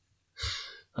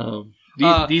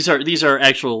 These are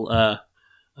actual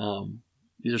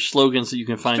these are slogans that you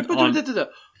can find on.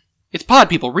 It's Pod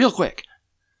People, real quick.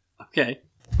 Okay.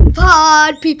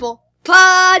 Pod people,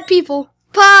 pod people,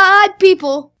 pod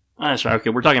people. That's right. Okay,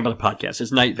 we're talking about a podcast.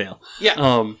 It's Night Vale.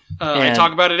 Yeah. I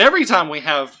talk about it every time we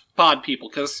have Pod People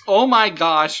because, oh my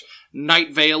gosh,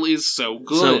 Night Vale is so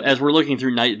good. So as we're looking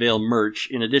through Night Vale merch,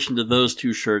 in addition to those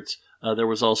 2 shirts, there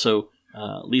was also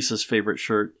Lisa's favorite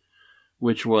shirt,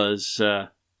 which was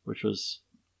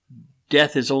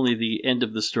 "Death is only the end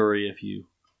of the story if you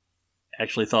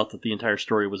actually thought that the entire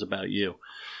story was about you."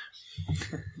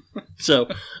 So,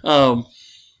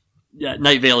 yeah,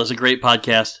 Night Vale is a great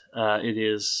podcast. It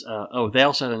is. They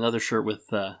also had another shirt with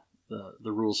the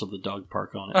rules of the dog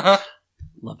park on it. Uh-huh.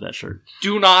 Love that shirt.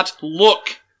 Do not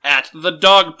look at the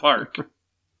dog park.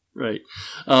 Right.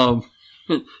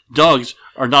 Dogs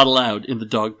are not allowed in the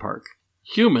dog park.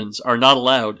 Humans are not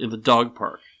allowed in the dog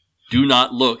park. Do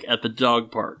not look at the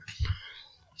dog park.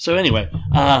 So anyway,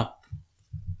 have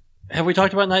we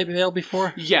talked about Night Vale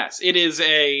before? Yes, it is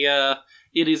a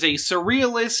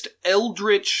surrealist,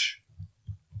 eldritch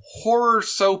horror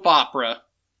soap opera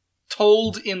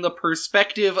told in the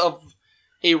perspective of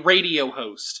a radio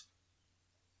host.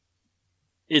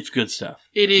 It's good stuff.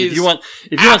 It is if you want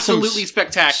absolutely some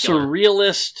spectacular.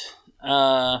 Surrealist.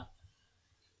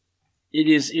 It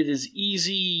is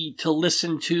easy to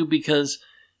listen to because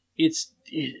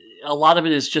a lot of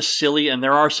it is just silly, and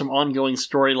there are some ongoing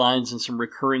storylines and some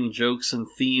recurring jokes and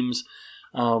themes.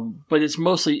 But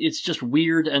it's just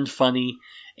weird and funny,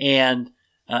 and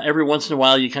every once in a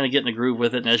while you kind of get in a groove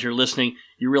with it, and as you're listening,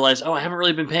 you realize, I haven't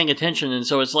really been paying attention, and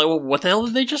so it's like, well, what the hell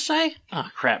did they just say? Oh,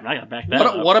 crap, I gotta back that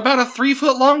up. What about a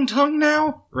 3-foot-long tongue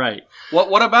now? Right.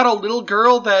 What about a little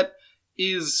girl that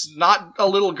is not a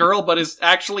little girl, but is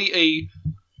actually a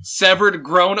severed,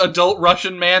 grown adult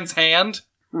Russian man's hand?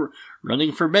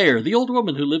 Running for mayor, the old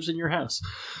woman who lives in your house.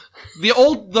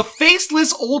 The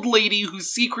faceless old lady who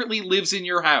secretly lives in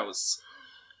your house.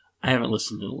 I haven't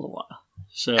listened in a little while.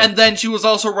 So And then she was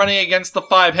also running against the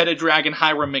 5-headed dragon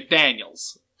Hiram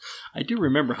McDaniels. I do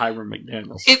remember Hiram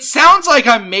McDaniels. It sounds like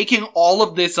I'm making all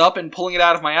of this up and pulling it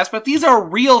out of my ass, but these are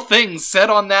real things said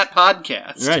on that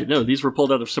podcast. Right, no, these were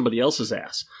pulled out of somebody else's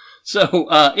ass. So,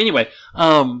 anyway,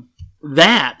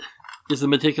 that is the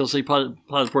meticulously plotted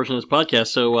portion of this podcast.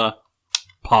 So,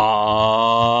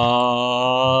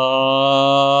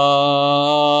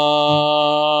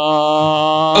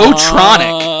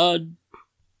 Otronic.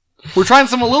 We're trying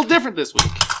something a little different this week.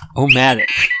 Omatic.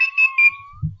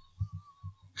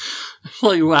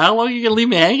 Like, how long are you going to leave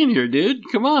me hanging here, dude?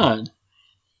 Come on.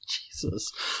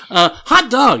 Jesus.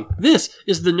 Hot dog! This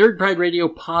is the Nerd Pride Radio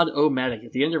Pod-O-Matic.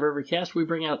 At the end of every cast, we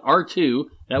bring out R2,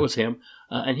 that was him,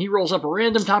 and he rolls up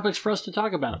random topics for us to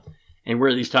talk about. And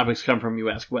where these topics come from, you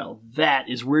ask, well, that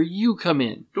is where you come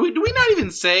in. Do we not even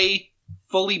say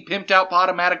fully pimped out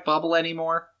Podomatic Bubble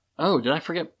anymore? Oh, did I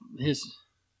forget his...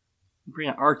 Bring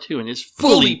out R2 and his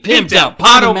fully pimped out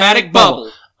Podomatic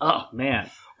Bubble. Oh,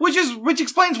 man. Which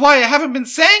explains why I haven't been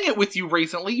saying it with you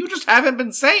recently. You just haven't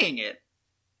been saying it.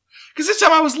 Because this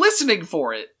time I was listening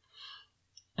for it.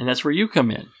 And that's where you come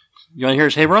in. You want to hear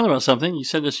us, hey, we're on about something? You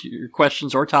send us your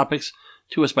questions or topics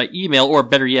to us by email, or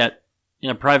better yet, in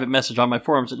a private message on my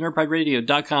forums at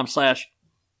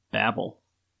nerdprideradio.com/babble.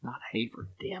 Not Haver,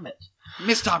 damn it.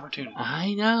 Missed opportunity.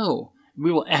 I know. We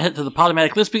will add it to the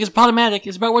Podomatic list because Podomatic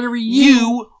is about whatever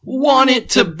you want it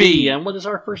to be. And what is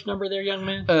our first number there, young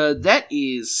man? That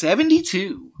is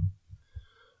 72.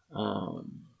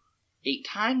 8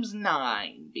 times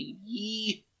 9,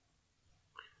 baby.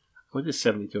 What is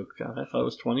 72? God, I thought it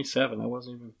was 27.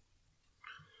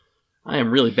 I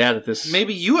am really bad at this.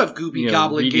 Maybe you have goopy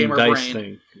goblin gamer dice brain.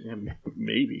 Thing. Yeah,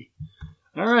 maybe.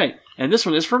 All right. And this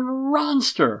one is from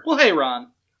Ronster. Well, hey,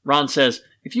 Ron. Ron says,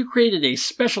 if you created a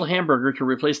special hamburger to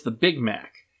replace the Big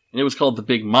Mac, and it was called the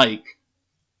Big Mike,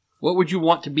 what would you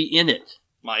want to be in it?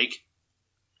 Mike.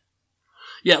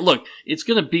 Yeah, look, it's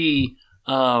going to be,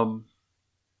 oh,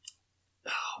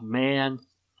 man.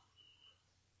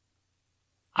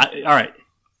 All right,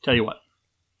 tell you what.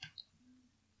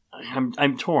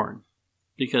 I'm torn,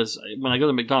 because when I go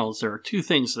to McDonald's, there are two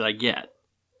things that I get.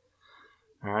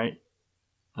 All right?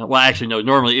 Well, actually, no.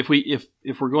 Normally, if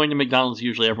we're going to McDonald's,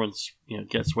 usually everyone's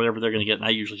gets whatever they're going to get, and I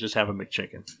usually just have a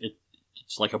McChicken.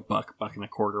 It's like $1, $1.25,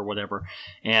 or whatever,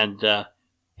 and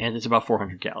it's about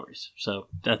 400 calories. So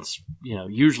that's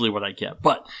usually what I get.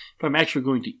 But if I'm actually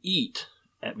going to eat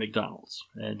at McDonald's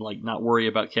and not worry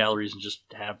about calories and just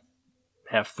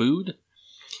have food,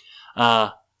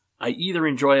 I either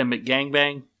enjoy a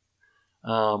McGangbang,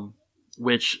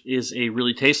 which is a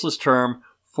really tasteless term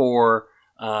for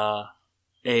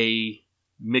a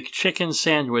McChicken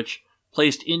sandwich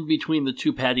placed in between the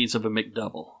two patties of a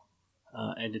McDouble.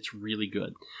 And it's really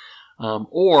good.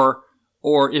 Or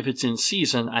if it's in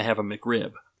season, I have a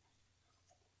McRib.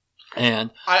 And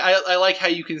I like how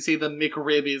you can say the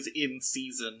McRib is in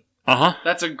season. Uh-huh.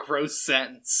 That's a gross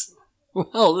sentence.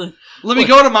 Well, let me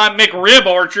go to my McRib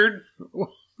orchard.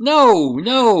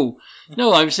 No,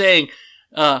 I'm saying,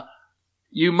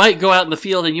 you might go out in the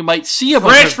field and you might see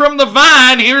fresh from the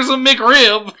vine, here's a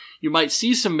McRib. You might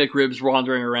see some McRibs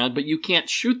wandering around, but you can't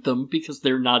shoot them because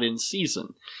they're not in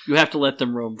season. You have to let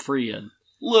them roam free. And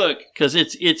Look, Because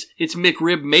it's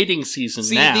McRib mating season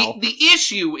see, now. the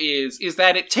issue is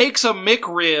that it takes a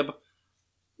McRib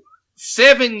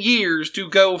 7 years to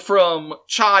go from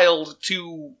child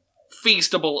to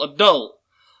feastable adult.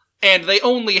 And they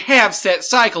only have set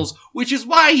cycles, which is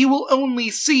why you will only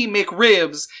see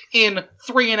McRibs in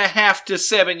 3.5 to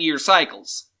 7 year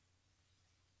cycles.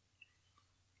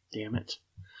 Damn it.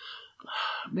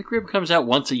 McRib comes out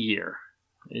once a year.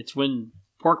 It's when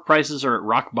pork prices are at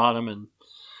rock bottom and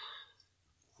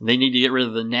they need to get rid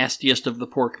of the nastiest of the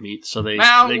pork meat, so they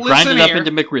grind listen it up here.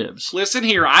 into McRibs. Listen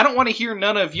here, I don't want to hear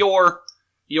none of your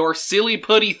silly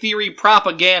putty theory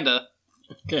propaganda.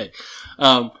 Okay.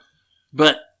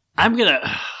 But I'm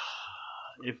gonna...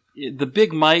 If the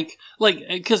Big Mike...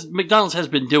 because McDonald's has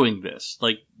been doing this.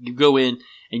 Like, you go in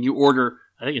and you order...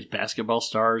 I think it's basketball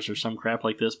stars or some crap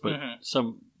like this, but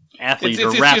some athlete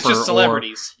or rapper. It's just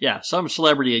celebrities. Some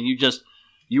celebrity, and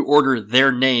you order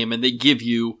their name, and they give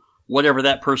you whatever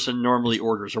that person normally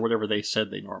orders, or whatever they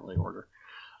said they normally order.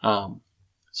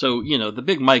 So, the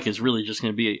Big Mike is really just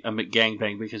going to be a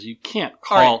McGangbang, because you can't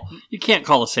call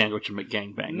a sandwich a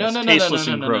McGangbang. That's tasteless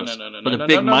and gross. But a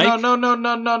Big Mike?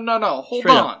 No. Hold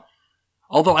Straight on. up.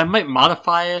 Although I might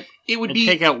modify it. It would and be...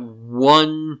 take out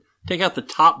the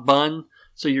top bun,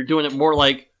 so you're doing it more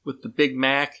like with the Big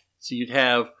Mac. So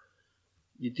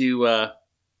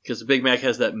because the Big Mac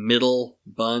has that middle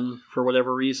bun for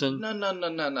whatever reason.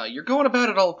 No. You're going about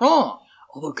it all wrong.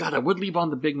 Although, God, I would leave on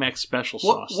the Big Mac special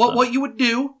sauce. What you would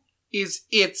do is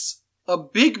it's a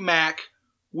Big Mac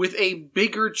with a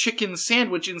bigger chicken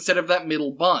sandwich instead of that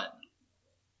middle bun.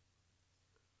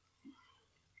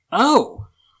 Oh,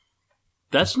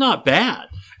 that's not bad.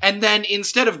 And then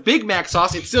instead of Big Mac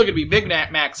sauce, it's still going to be Big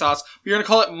Mac sauce. But you're going to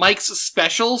call it Mike's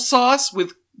Special Sauce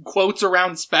with quotes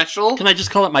around special. Can I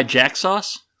just call it my Jack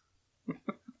sauce?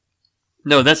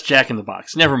 No, that's Jack in the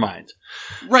Box. Never mind.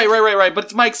 Right. But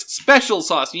it's Mike's Special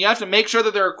Sauce. And you have to make sure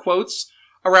that there are quotes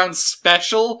around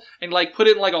special and put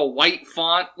it in a white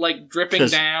font, dripping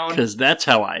down. Because that's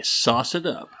how I sauce it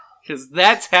up. Because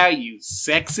that's how you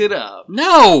sex it up.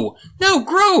 No,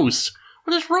 gross.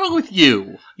 What is wrong with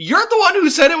you? You're the one who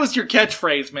said it was your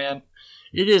catchphrase, man.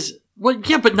 It is. Well,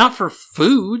 yeah, but not for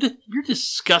food. You're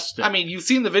disgusting. I mean, you've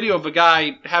seen the video of a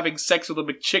guy having sex with a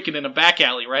McChicken in a back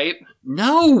alley, right?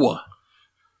 No.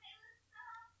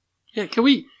 Yeah, can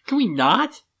we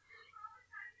not?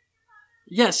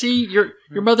 Yeah, see, your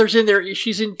mother's in there.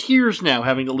 She's in tears now,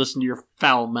 having to listen to your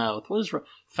foul mouth. What is wrong?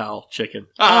 Foul chicken.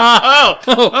 Now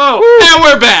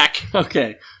we're back.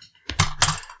 Okay.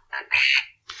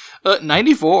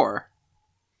 94.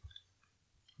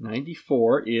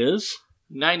 94 is...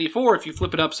 94, if you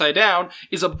flip it upside down,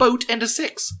 is a boat and a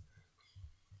 6.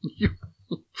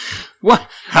 What?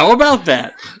 How about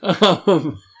that?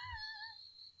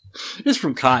 It's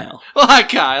from Kyle. Well, hi,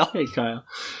 Kyle. Hey, Kyle.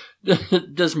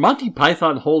 Does Monty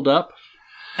Python hold up?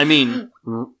 I mean,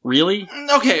 really?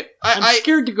 Okay, I'm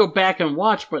scared to go back and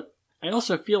watch, but I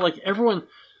also feel like everyone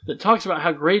that talks about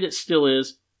how great it still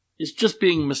is just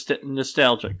being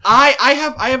nostalgic.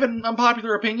 I have an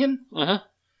unpopular opinion. Uh-huh.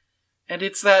 And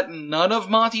it's that none of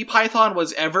Monty Python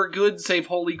was ever good save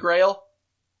Holy Grail.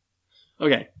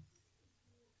 Okay.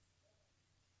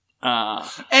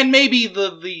 And maybe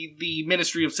the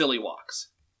Ministry of Silly Walks.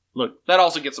 Look. That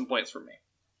also gets some points from me.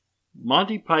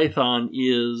 Monty Python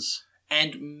is...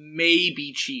 And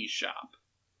maybe Cheese Shop.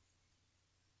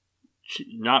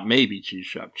 Not maybe Cheese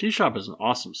Shop. Cheese Shop is an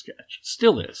awesome sketch. It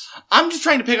still is. I'm just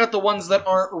trying to pick out the ones that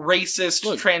aren't racist,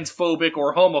 transphobic,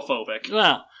 or homophobic.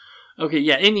 Well, okay,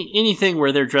 yeah, anything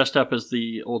where they're dressed up as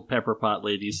the old pepper pot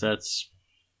ladies, that's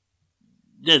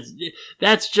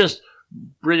just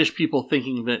British people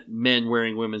thinking that men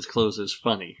wearing women's clothes is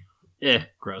funny.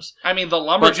 Gross. I mean, the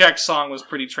Lumberjack song was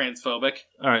pretty transphobic.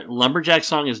 Alright, Lumberjack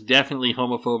song is definitely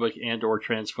homophobic and or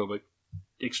transphobic.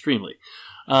 Extremely.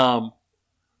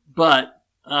 But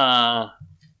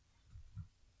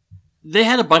they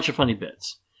had a bunch of funny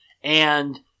bits.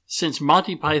 And since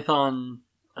Monty Python,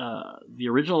 the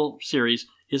original series,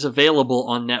 is available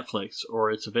on Netflix, or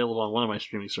it's available on one of my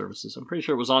streaming services, I'm pretty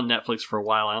sure it was on Netflix for a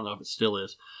while, I don't know if it still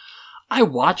is. I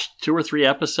watched 2 or 3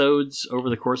 episodes over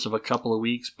the course of a couple of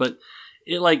weeks, but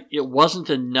it wasn't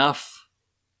enough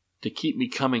to keep me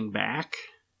coming back.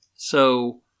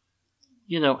 So,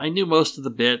 I knew most of the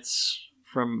bits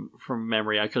from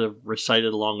memory. I could have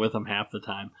recited along with them half the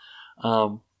time.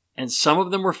 And some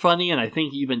of them were funny, and I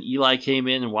think even Eli came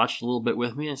in and watched a little bit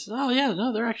with me and said, oh yeah,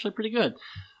 no, they're actually pretty good.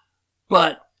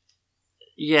 But,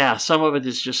 yeah, some of it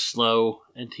is just slow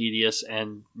and tedious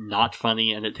and not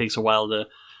funny, and it takes a while to...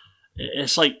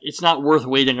 It's not worth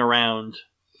waiting around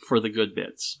for the good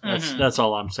bits. That's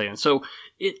all I'm saying. So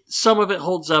some of it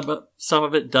holds up, but some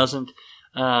of it doesn't.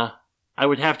 I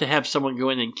would have to have someone go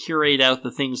in and curate out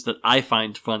the things that I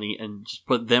find funny and just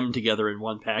put them together in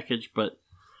one package, but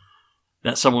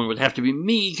that someone would have to be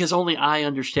me, because only I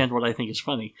understand what I think is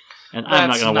funny, and I'm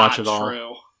not going to watch it all.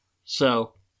 True.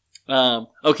 So,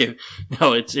 okay,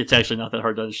 no, it's actually not that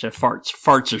hard to understand.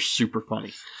 Farts are super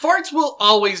funny. Farts will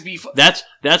always be That's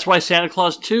why Santa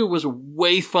Claus 2 was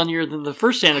way funnier than the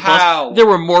first Santa Claus. How? There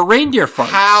were more reindeer farts.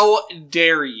 How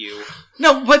dare you?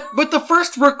 No, but the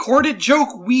first recorded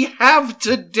joke we have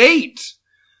to date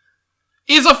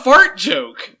is a fart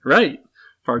joke. Right.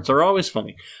 Farts are always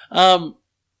funny. But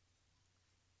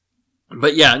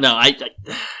yeah, no,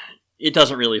 it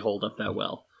doesn't really hold up that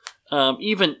well.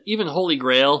 Even Holy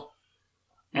Grail.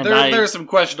 And there are some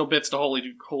questionable bits to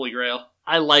Holy Grail.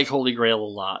 I like Holy Grail a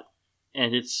lot.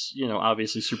 And it's,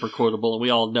 obviously super quotable, and we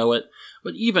all know it.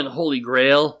 But even Holy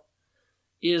Grail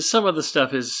is, some of the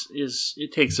stuff is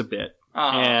it takes a bit.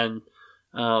 And,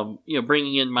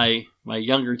 bringing in my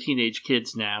younger teenage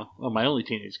kids now, well, my only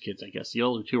teenage kids, I guess. The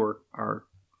older two are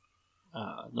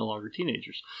no longer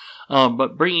teenagers.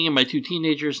 But bringing in my two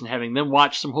teenagers and having them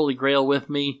watch some Holy Grail with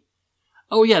me,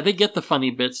 oh yeah, they get the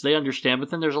funny bits, they understand, but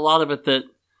then there's a lot of it that,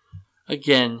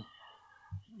 again,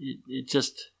 it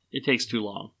takes too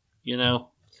long,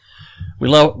 We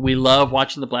love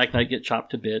watching the Black Knight get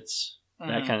chopped to bits,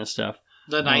 that kind of stuff.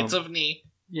 The Knights of Ni.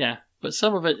 Yeah, but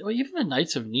some of it, well, even the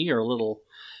Knights of Ni are a little,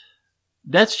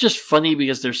 that's just funny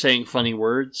because they're saying funny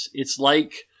words. It's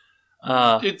like,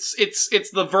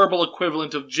 it's the verbal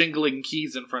equivalent of jingling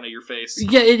keys in front of your face.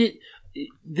 Yeah,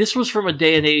 this was from a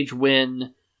day and age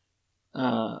when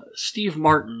Steve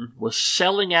Martin was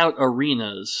selling out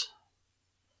arenas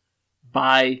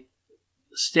by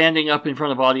standing up in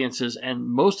front of audiences and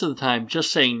most of the time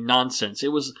just saying nonsense. It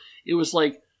was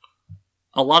like,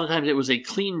 a lot of times it was a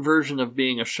clean version of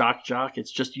being a shock jock.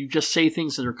 It's just, you just say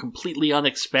things that are completely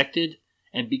unexpected,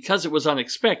 and because it was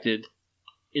unexpected,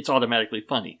 it's automatically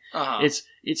funny.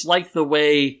 It's like the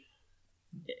way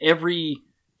every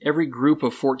group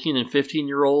of 14 and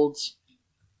 15-year-olds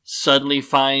suddenly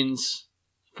finds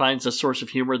a source of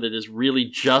humor that is really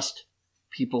just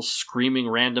people screaming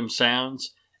random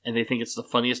sounds, and they think it's the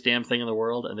funniest damn thing in the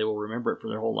world, and they will remember it for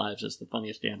their whole lives as the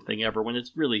funniest damn thing ever, when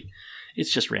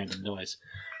it's just random noise.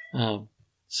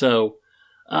 So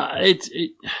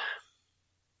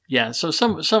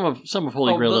some of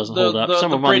Holy Grail doesn't hold up.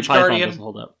 Some of Monty Python doesn't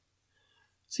hold up.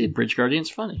 See, Bridge Guardian's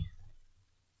funny.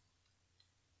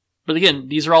 But again,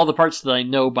 these are all the parts that I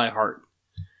know by heart.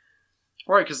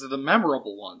 Right, because they're the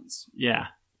memorable ones. Yeah.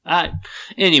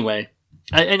 Anyway,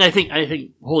 I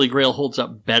think Holy Grail holds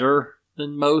up better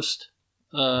than most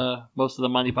of the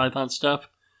Monty Python stuff.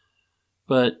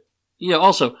 But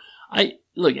also,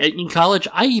 in college,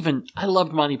 I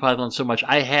loved Monty Python so much.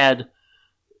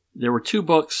 There were 2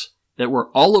 books that were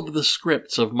all of the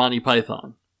scripts of Monty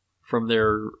Python from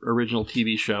their original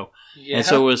TV show. Yeah. And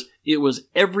so it was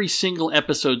every single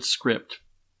episode script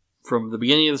from the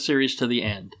beginning of the series to the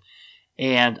end.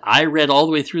 And I read all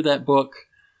the way through that book.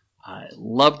 I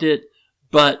loved it,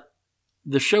 but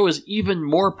the show is even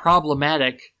more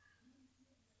problematic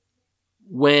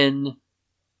when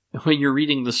you're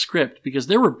reading the script, because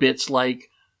there were bits like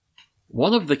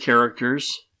one of the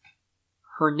characters,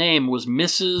 her name was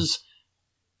Mrs.,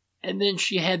 and then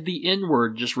she had the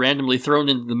N-word just randomly thrown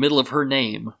into the middle of her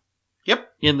name.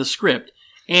 Yep. In the script.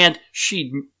 And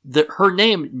her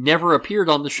name never appeared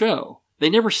on the show. They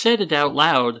never said it out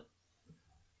loud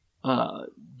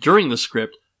during the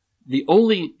script. The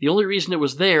only reason it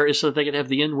was there is so that they could have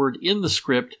the N-word in the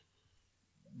script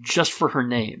just for her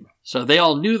name. So they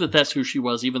all knew that that's who she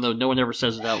was, even though no one ever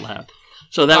says it out loud.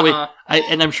 So that way,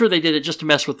 and I'm sure they did it just to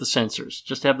mess with the censors,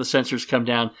 just to have the censors come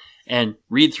down and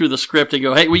read through the script and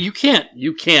go, "Hey, well, you can't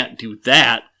do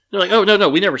that." They're like, "Oh, no,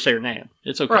 we never say her name.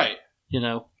 It's okay." Right.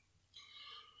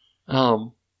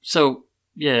 So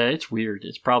yeah, it's weird.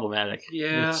 It's problematic.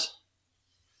 Yeah.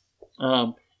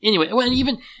 Anyway, well,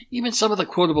 and even some of the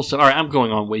quotable stuff. All right, I'm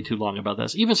going on way too long about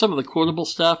this. Even some of the quotable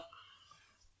stuff.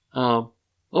 Oh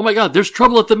my God, there's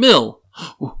trouble at the mill.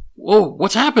 Whoa,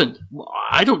 what's happened?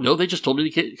 I don't know. They just told me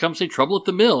to come say trouble at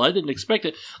the mill. I didn't expect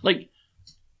it. Like,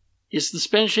 is the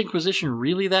Spanish Inquisition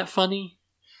really that funny?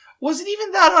 Was it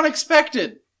even that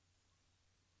unexpected?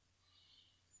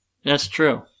 That's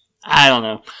true. I don't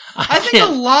know. I think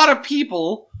a lot of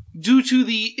people, due to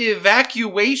the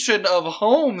evacuation of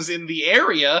homes in the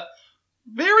area,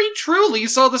 very truly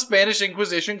saw the Spanish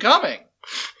Inquisition coming.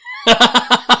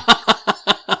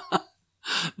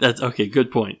 That's okay.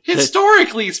 Good point.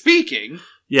 Historically speaking.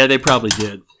 Yeah, they probably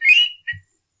did.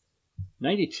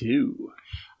 92.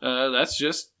 That's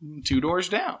just 2 doors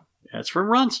down. That's from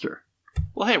Ronster.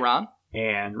 Well, hey, Ron.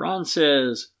 And Ron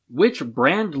says, which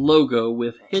brand logo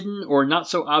with hidden or not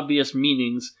so obvious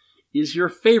meanings is your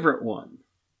favorite one?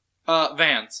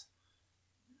 Vans.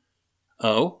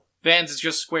 Oh? Vans is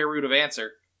just square root of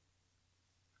answer.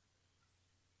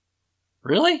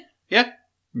 Really? Yeah.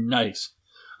 Nice.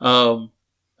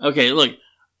 Okay, look,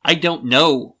 I don't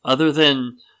know, other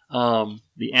than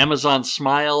the Amazon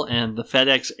Smile and the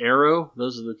FedEx Arrow.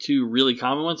 Those are the 2 really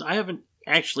common ones. I haven't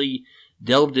actually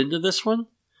delved into this one,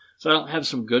 so I don't have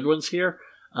some good ones here.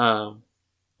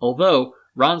 Although,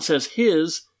 Ron says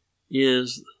his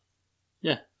is,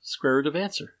 square root of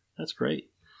answer. That's great.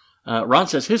 Ron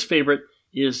says his favorite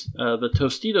is the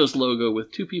Tostitos logo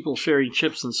with 2 people sharing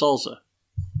chips and salsa.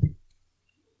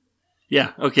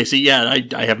 Yeah, okay, so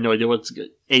I have no idea what's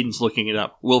good. Aiden's looking it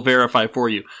up. We'll verify for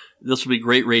you. This will be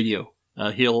great radio.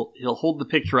 He'll hold the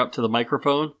picture up to the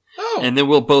microphone, and then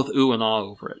we'll both ooh and ah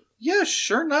over it. Yeah,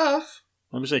 sure enough.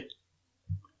 Let me see.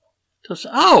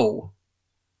 Oh!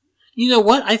 You know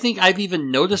what? I think I've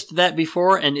even noticed that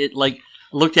before, and it,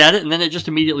 looked at it, and then it just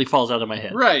immediately falls out of my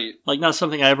head. Right. Not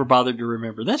something I ever bothered to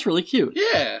remember. That's really cute.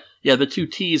 Yeah. Yeah, the 2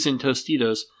 T's in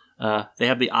Tostitos, they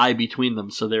have the I between them,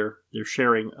 so they're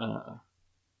sharing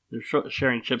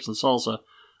sharing chips and salsa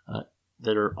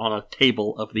that are on a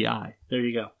table of the I. There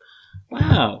you go.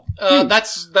 Wow.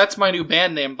 That's my new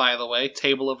band name, by the way.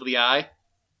 Table of the I.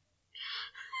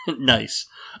 Nice.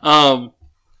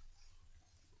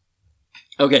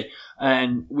 Okay,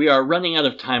 and we are running out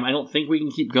of time. I don't think we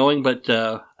can keep going, but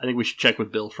I think we should check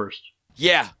with Bill first.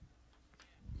 Yeah.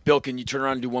 Bill, can you turn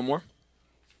around and do one more?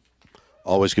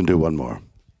 Always can do one more.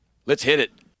 Let's hit it.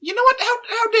 You know what?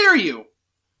 How dare you?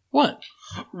 What?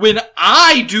 When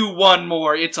I do one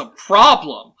more, it's a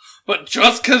problem. But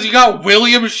just because you got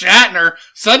William Shatner,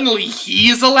 suddenly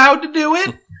he's allowed to do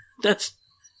it? That's...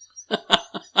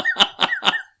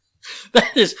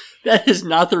 That is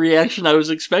not the reaction I was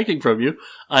expecting from you.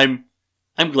 I'm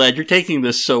glad you're taking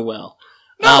this so well.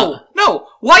 No.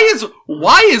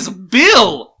 Why is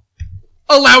Bill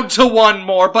allowed to one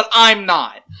more, but I'm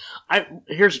not?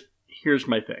 Here's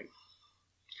my thing.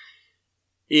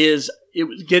 It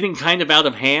was getting kind of out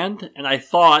of hand, and I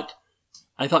thought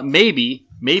maybe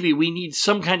we need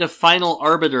some kind of final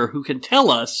arbiter who can tell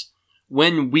us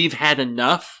when we've had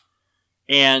enough,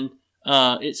 and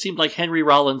it seemed like Henry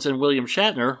Rollins and William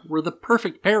Shatner were the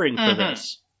perfect pairing for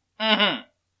this. Mm-hmm.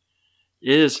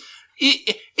 It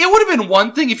would have been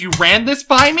one thing if you ran this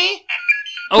by me.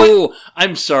 Oh,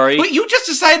 I'm sorry. But you just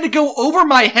decided to go over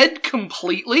my head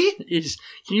completely?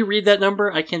 Can you read that number?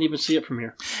 I can't even see it from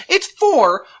here. It's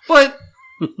 4, but...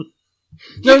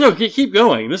 No, keep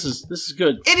going. This is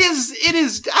good. It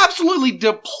is absolutely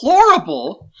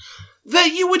deplorable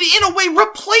that you would, in a way,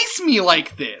 replace me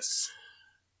like this.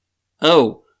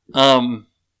 Oh,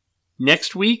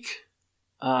 next week?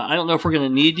 I don't know if we're going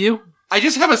to need you. I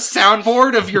just have a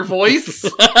soundboard of your voice.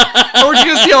 Or we're just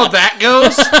going to see how that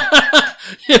goes.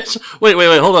 Yes. Wait,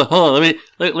 hold on.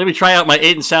 Let me try out my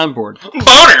Aiden soundboard.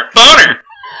 Boner!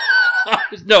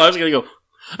 No, I was going to go,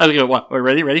 what?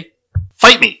 Ready?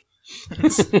 Fight me!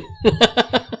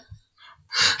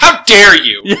 How dare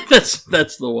you? Yeah,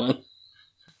 that's the one.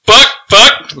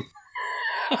 Fuck!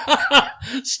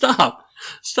 Stop.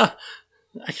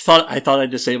 I thought I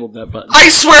disabled that button. I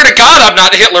swear to God I'm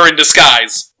not Hitler in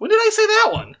disguise. When did I say that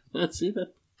one? Let's see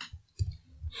that.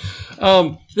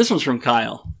 This one's from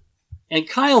Kyle. And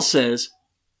Kyle says,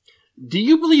 do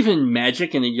you believe in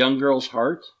magic in a young girl's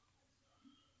heart?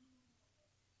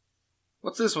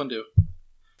 What's this one do?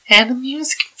 And the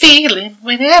music feeling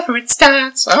whenever it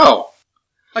starts. Oh.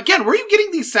 Again, where are you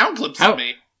getting these sound clips of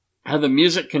me? How the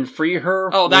music can free her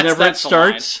whenever it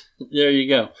starts. There you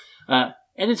go.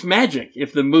 And it's magic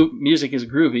if the music is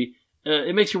groovy.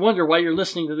 It makes you wonder why you're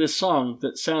listening to this song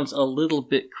that sounds a little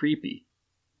bit creepy.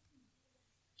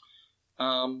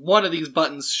 One of these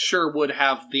buttons sure would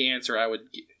have the answer. I would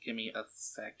give me a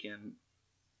second.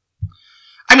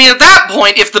 I mean, at that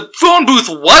point, if the phone booth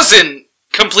wasn't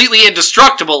completely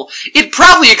indestructible, it'd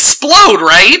probably explode,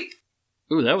 right?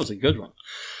 Ooh, that was a good one.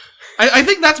 I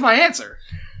think that's my answer.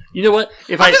 You know what?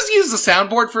 I'll just use the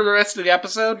soundboard for the rest of the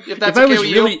episode, if that's okay with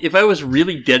you. If I was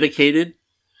really dedicated,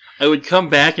 I would come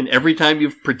back, and every time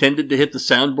you've pretended to hit the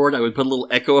soundboard, I would put a little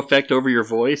echo effect over your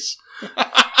voice.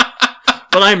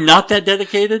 But I'm not that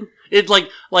dedicated. It's like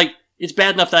it's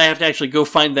bad enough that I have to actually go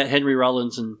find that Henry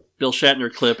Rollins and Bill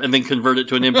Shatner clip and then convert it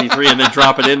to an MP3 and then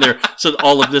drop it in there so that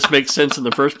all of this makes sense in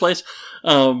the first place.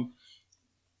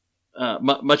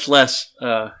 Much less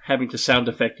having to sound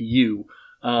effect you.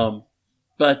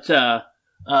 But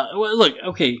look,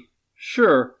 okay,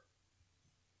 sure.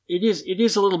 it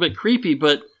is a little bit creepy,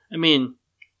 but, I mean,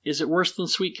 is it worse than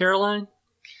Sweet Caroline?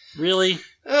 Really?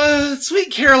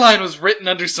 Sweet Caroline was written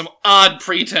under some odd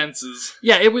pretenses.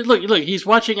 Yeah, it would look, he's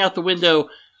watching out the window,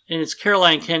 and it's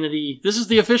Caroline Kennedy. This is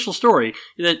the official story,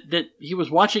 that he was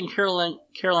watching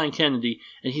Caroline Kennedy,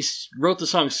 and he wrote the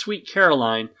song Sweet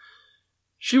Caroline.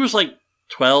 She was like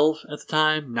 12 at the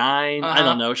time, 9, I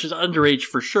don't know. She's underage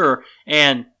for sure.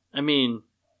 And, I mean,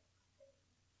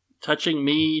 touching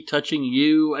me, touching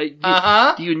you.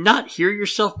 Do you not hear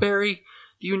yourself, Barry?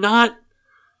 Do you not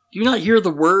hear the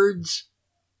words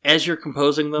as you're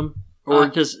composing them? Or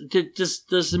does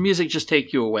the music just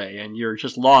take you away and you're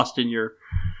just lost in your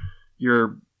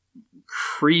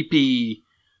creepy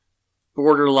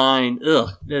borderline,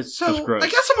 that's just gross. I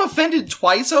guess I'm offended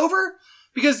twice over,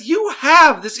 because you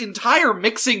have this entire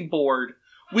mixing board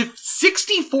with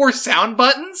 64 sound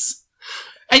buttons,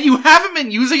 and you haven't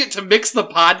been using it to mix the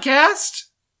podcast?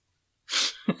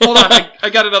 Hold on, I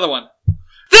got another one.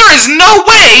 There is no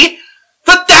way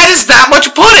that is that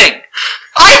much pudding!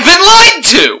 I've been lied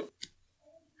to!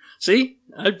 See?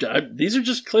 These are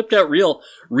just clipped out real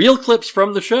clips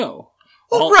from the show.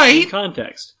 Well, all right. In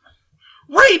context.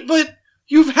 Right, but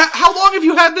how long have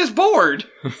you had this board?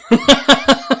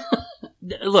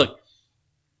 Look,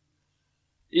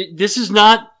 this is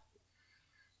not...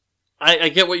 I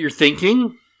get what you're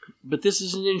thinking, but this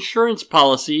is an insurance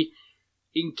policy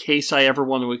in case I ever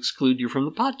want to exclude you from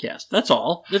the podcast. That's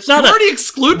all. It's not you already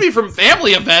exclude me from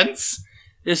family events.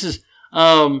 This is,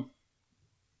 Oh,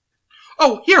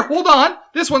 here, hold on.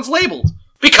 This one's labeled.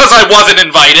 Because I wasn't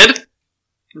invited.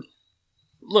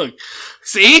 Look.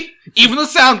 See? Even the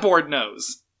soundboard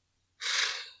knows.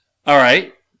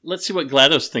 Alright, let's see what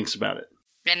GLaDOS thinks about it.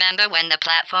 Remember when the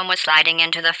platform was sliding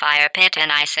into the fire pit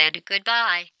and I said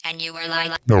goodbye, and you were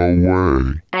like, no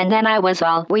way. And then I was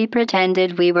all, we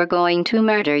pretended we were going to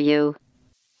murder you.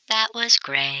 That was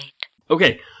great.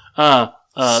 Okay,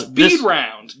 Speed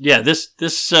round. Yeah, this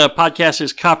podcast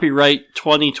is copyright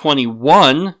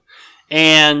 2021,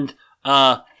 and,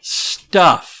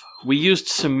 stuff. We used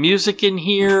some music in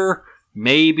here,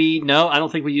 maybe. No, I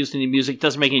don't think we used any music.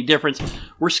 Doesn't make any difference.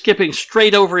 We're skipping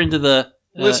straight over into the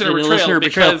listener betrayal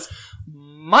because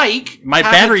Mike... My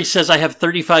battery says I have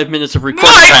 35 minutes of recording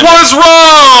time. Mike was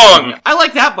wrong! I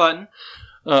like that button.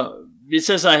 It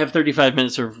says I have 35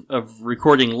 minutes of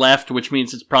recording left, which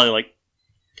means it's probably like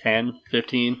 10,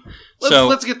 15.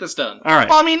 Let's get this done. All right.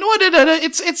 Well, I mean,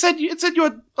 it said you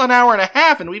had an hour and a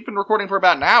half, and we've been recording for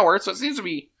about an hour, so it seems to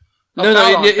be... No,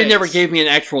 it never gave me an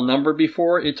actual number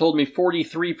before. It told me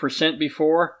 43%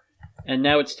 before, and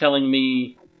now it's telling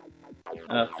me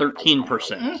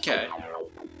 13%. Okay.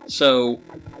 So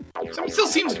it still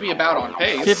seems to be about on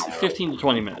pace. 15 to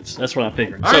 20 minutes. That's what I'm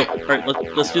figuring. All right,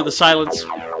 let's do the silence,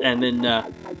 and then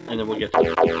we'll get to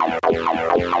it.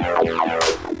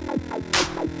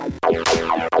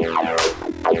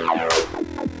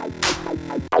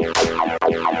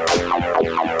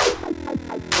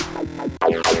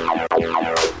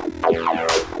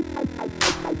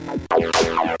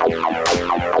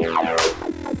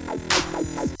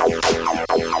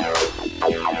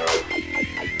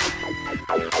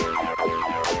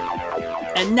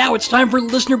 And now it's time for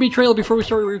listener betrayal. Before we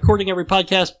start recording every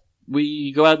podcast,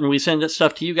 we go out and we send that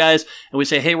stuff to you guys, and we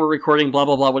say, hey, we're recording, blah,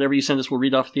 blah, blah. Whatever you send us, we'll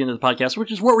read off at the end of the podcast,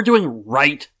 which is what we're doing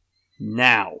right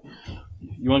now.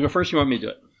 You want to go first, or you want me to do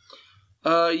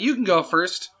it? You can go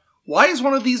first. Why is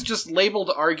one of these just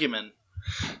labeled argument?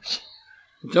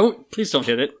 Please don't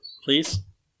hit it. Please.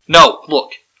 No,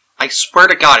 look. I swear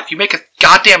to God, if you make a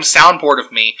goddamn soundboard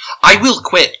of me, I will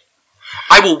quit.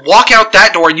 I will walk out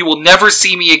that door and you will never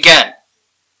see me again.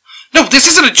 No, this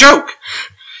isn't a joke.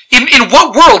 In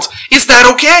what world is that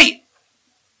okay?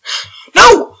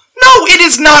 No, it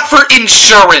is not for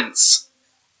insurance.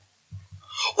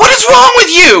 What is wrong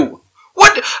with you?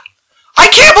 What? I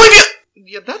can't believe you.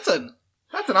 Yeah, that's an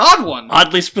odd one.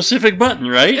 Oddly specific button,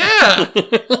 right? Yeah.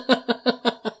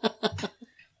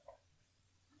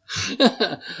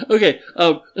 Okay.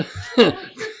 All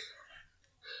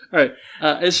right.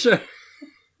 I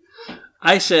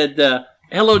said,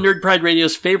 hello, Nerd Pride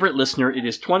Radio's favorite listener. It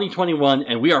is 2021,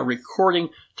 and we are recording.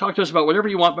 Talk to us about whatever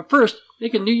you want, but first,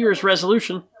 make a New Year's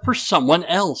resolution for someone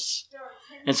else.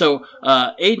 And so,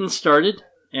 Aiden started,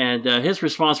 and his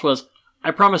response was,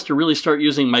 I promise to really start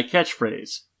using my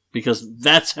catchphrase, because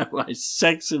that's how I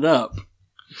sex it up.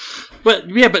 But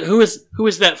who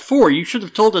is that for? You should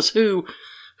have told us who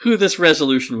this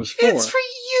resolution was for. It's for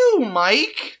you,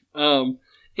 Mike.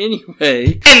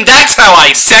 Anyway. And that's how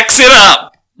I sex it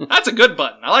up! That's a good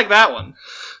button. I like that one.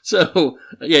 So,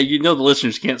 yeah, you know the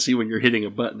listeners can't see when you're hitting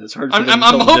a button. It's hard for them to I'm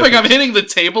tell the hoping difference. I'm hitting the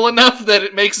table enough that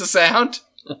it makes a sound.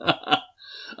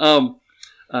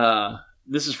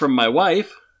 This is from my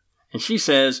wife, and she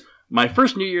says, my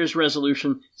first New Year's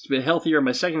resolution is to be healthier.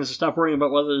 My second is to stop worrying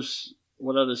about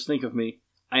what others think of me.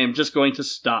 I am just going to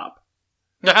stop.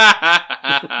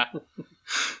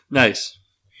 Nice.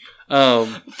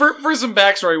 For some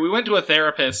backstory, we went to a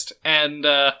therapist, and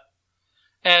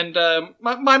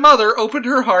my mother opened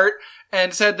her heart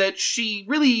and said that she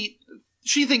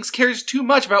thinks cares too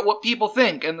much about what people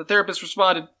think, and the therapist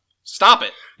responded, "Stop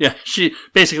it." Yeah, she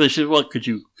said, "Well, could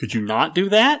you not do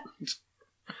that?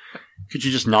 Could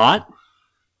you just not?"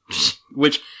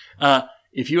 Which,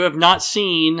 if you have not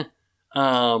seen,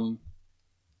 stop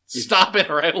it,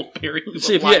 or I will bury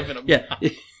you alive in a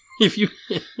box. If you,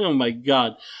 oh my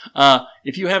God,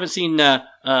 if you haven't seen,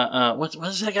 what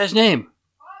is that guy's name?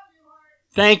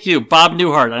 Thank you, Bob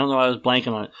Newhart. I don't know why I was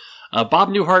blanking on it. Bob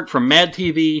Newhart from Mad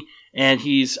TV, and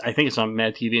I think it's on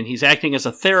Mad TV, and he's acting as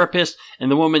a therapist, and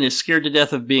the woman is scared to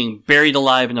death of being buried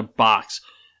alive in a box.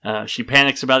 She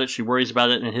panics about it, she worries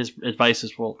about it, and his advice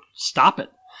is, well, stop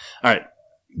it. All right,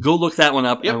 go look that one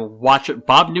up and watch it.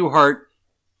 Bob Newhart,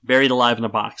 buried alive in a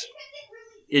box.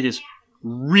 It is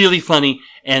really funny,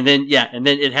 and then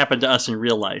it happened to us in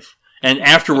real life. And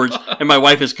afterwards, and my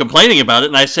wife is complaining about it,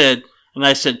 and I said,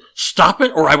 stop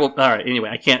it, or I will. All right, anyway,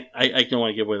 I don't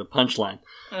want to give away the punchline.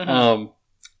 Mm-hmm.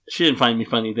 She didn't find me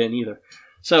funny then either.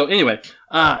 So anyway,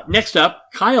 next up,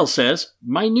 Kyle says,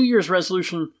 my New Year's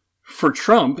resolution for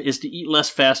Trump is to eat less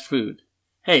fast food.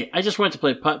 Hey, I just went to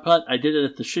play putt-putt. I did it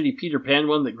at the shitty Peter Pan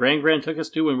one that Gran took us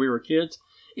to when we were kids.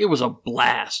 It was a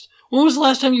blast. When was the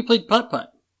last time you played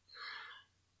putt-putt?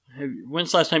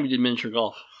 When's the last time you did miniature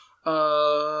golf?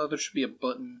 There should be a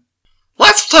button.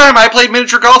 Last time I played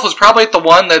miniature golf was probably at the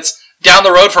one that's down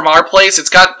the road from our place. It's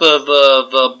got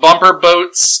the bumper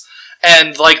boats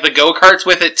and like the go-karts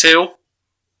with it too.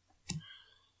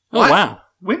 Oh, what? Wow.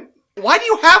 Why do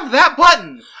you have that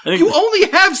button? You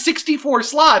only have 64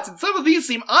 slots, and some of these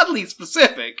seem oddly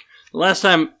specific. The last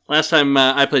time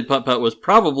I played putt-putt was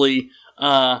probably,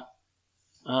 I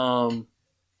don't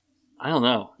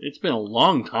know. It's been a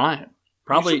long time.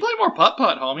 Probably. You should play more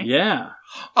putt-putt, homie. Yeah.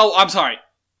 Oh, I'm sorry.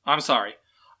 I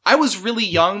was really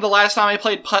young the last time I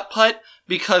played putt-putt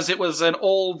because it was an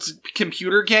old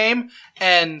computer game,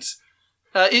 and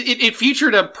it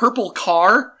featured a purple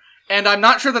car. And I'm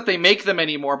not sure that they make them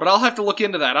anymore, but I'll have to look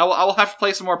into that. I will have to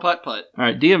play some more putt-putt. All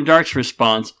right, DM Darks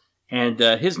responds, and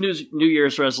his New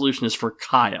Year's resolution is for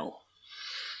Kyle.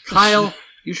 Kyle,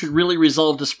 you should really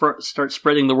resolve to start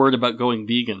spreading the word about going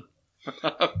vegan.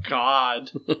 Oh,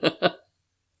 God.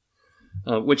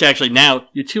 Which actually, now,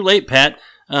 you're too late, Pat.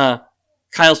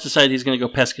 Kyle's decided he's going to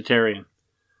go pescatarian.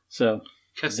 So,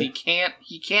 because he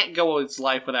can't go his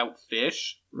life without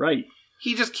fish. Right.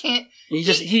 He just can't.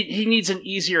 He needs an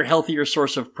easier, healthier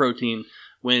source of protein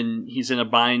when he's in a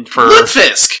bind for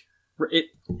lutefisk.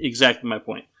 Exactly my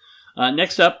point.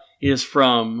 Next up is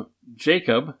from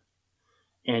Jacob,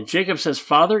 and Jacob says,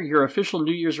 "Father, your official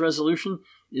New Year's resolution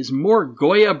is more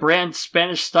Goya brand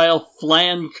Spanish style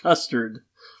flan custard."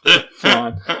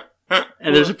 Flan.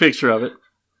 And there's a picture of it.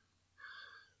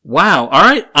 Wow. All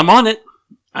right, I'm on it.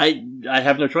 I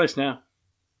have no choice now.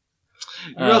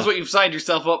 You realize what you've signed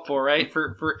yourself up for, right?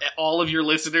 For all of your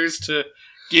listeners to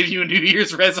give you New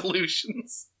Year's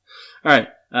resolutions. All right.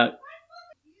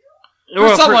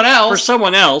 For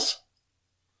someone else.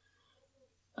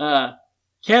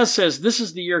 Kaz says, this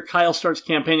is the year Kyle starts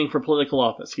campaigning for political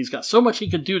office. He's got so much he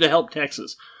could do to help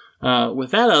Texas.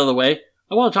 With that out of the way,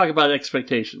 I want to talk about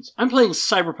expectations. I'm playing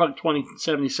Cyberpunk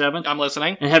 2077. I'm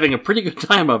listening. And having a pretty good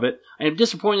time of it. I am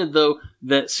disappointed, though,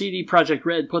 that CD Projekt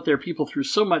Red put their people through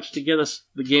so much to get us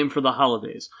the game for the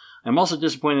holidays. I'm also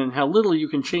disappointed in how little you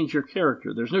can change your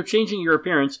character. There's no changing your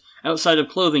appearance outside of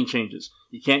clothing changes.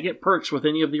 You can't get perks with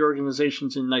any of the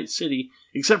organizations in Night City,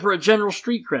 except for a general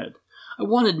street cred. I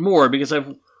wanted more because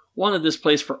I've wanted this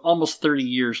place for almost 30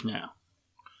 years now.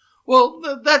 Well,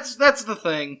 that's the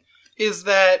thing, is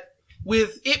that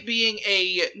with it being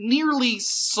a nearly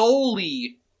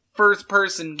solely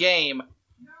first-person game,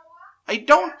 I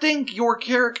don't think your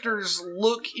character's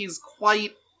look is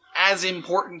quite as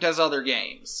important as other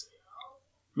games.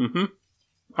 Mm-hmm. All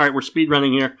right, we're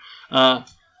speedrunning here. The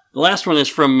last one is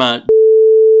from...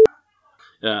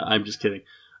 I'm just kidding.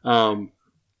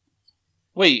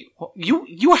 Wait,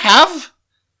 you have?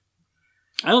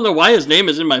 I don't know why his name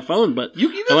is in my phone, but...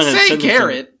 You didn't say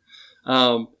Garrett.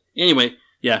 Anyway,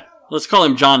 yeah. Let's call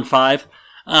him John 5.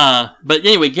 But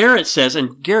anyway, Garrett says,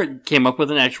 and Garrett came up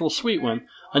with an actual sweet one.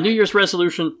 A New Year's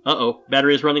resolution...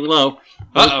 battery is running low.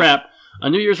 Oh, crap. A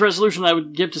New Year's resolution I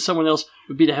would give to someone else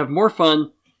would be to have more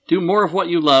fun, do more of what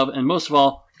you love, and most of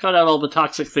all, cut out all the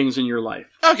toxic things in your life.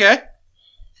 Okay.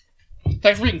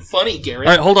 Thanks for being funny, Garrett.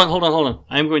 All right, hold on.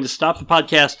 I'm going to stop the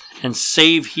podcast and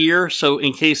save here, so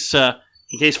in case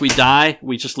we die,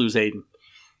 we just lose Aiden.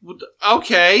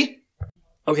 Okay.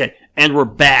 Okay, and we're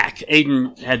back.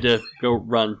 Aiden had to go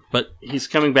run, but he's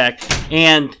coming back,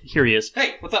 and here he is.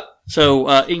 Hey, what's up? So,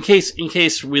 in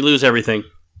case we lose everything.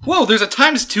 Whoa, there's a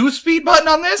 ×2 speed button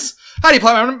on this? Howdy,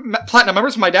 Platinum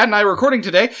members. My dad and I are recording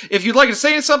today. If you'd like to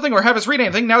say something or have us read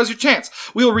anything, now is your chance.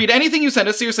 We will read anything you send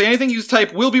us. Seriously, anything you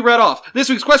type will be read off. This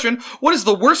week's question, what is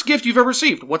the worst gift you've ever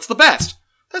received? What's the best?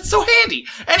 That's so handy.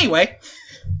 Anyway.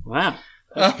 Wow,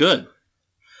 that's good.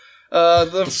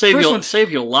 It'll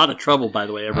save you a lot of trouble, by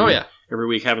the way, every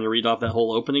week having to read off that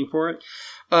whole opening for it.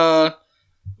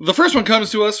 The first one comes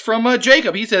to us from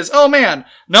Jacob. He says, "Oh man,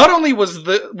 not only was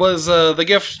the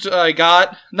gift I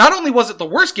got, not only was it the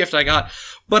worst gift I got,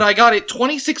 but I got it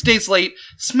 26 days late,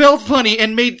 smelled funny,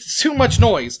 and made too much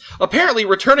noise. Apparently,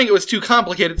 returning it was too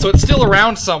complicated, so it's still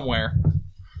around somewhere."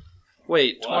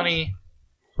 Wait, what? 20,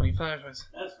 25. That's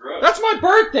gross. That's my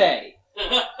birthday.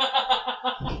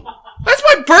 That's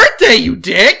my birthday, you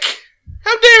dick!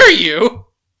 How dare you?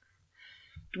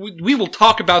 We will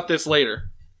talk about this later.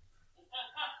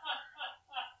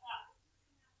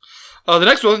 The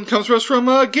next one comes to us from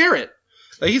Garrett.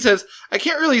 He says, "I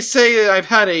can't really say I've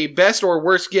had a best or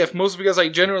worst gift, mostly because I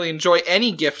generally enjoy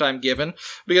any gift I'm given,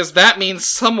 because that means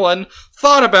someone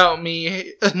thought about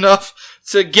me enough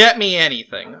to get me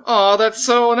anything." Aw, that's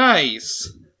so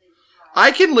nice.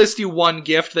 I can list you one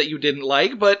gift that you didn't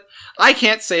like, but I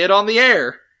can't say it on the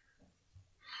air.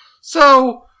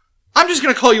 So, I'm just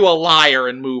going to call you a liar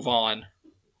and move on.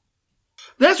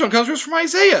 The next one comes to us from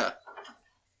Isaiah.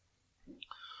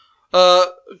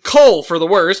 Coal for the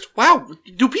worst. Wow,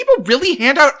 do people really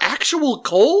hand out actual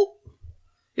coal?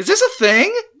 Is this a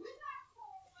thing?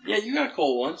 Yeah, you got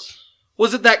coal once.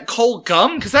 Was it that coal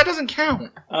gum? Because that doesn't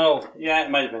count. Oh, yeah,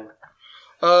 it might have been.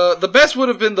 The best would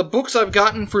have been the books I've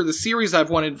gotten for the series I've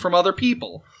wanted from other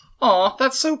people. Aw,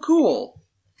 that's so cool.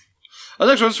 The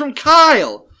next one's from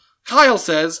Kyle. Kyle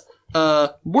says,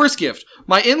 worst gift.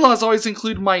 My in-laws always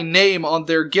include my name on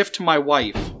their gift to my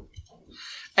wife.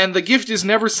 And the gift is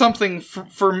never something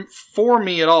for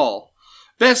me at all.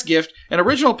 Best gift, an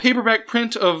original paperback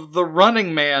print of The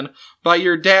Running Man by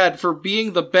your dad for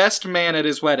being the best man at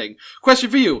his wedding. Question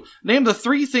for you. Name the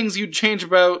 3 things you'd change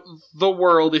about the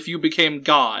world if you became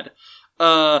God.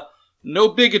 No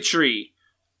bigotry.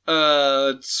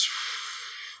 Better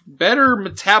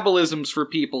metabolisms for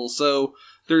people, so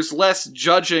there's less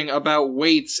judging about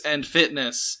weights and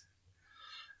fitness.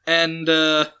 And,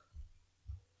 I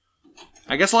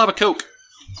guess I'll have a Coke.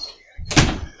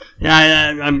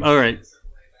 Yeah, I'm all right.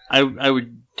 I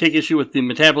would take issue with the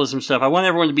metabolism stuff. I want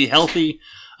everyone to be healthy,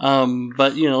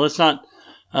 but let's not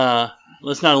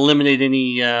eliminate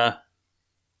any. There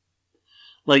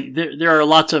are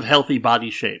lots of healthy body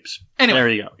shapes. Anyway, there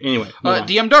you go. Anyway,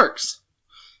 DM Darks.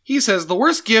 He says, the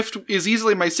worst gift is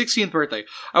easily my 16th birthday.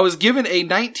 I was given a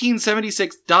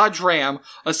 1976 Dodge Ram,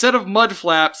 a set of mud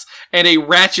flaps, and a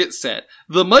ratchet set.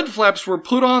 The mud flaps were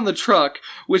put on the truck,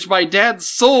 which my dad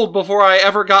sold before I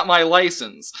ever got my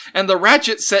license, and the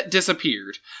ratchet set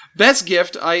disappeared. Best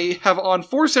gift, I have on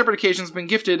 4 separate occasions been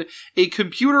gifted a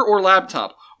computer or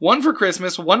laptop. 1 for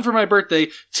Christmas, 1 for my birthday,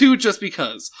 2 just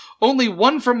because. Only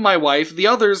 1 from my wife, the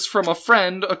others from a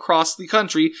friend across the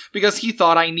country because he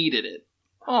thought I needed it.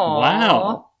 Aww.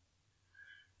 Wow.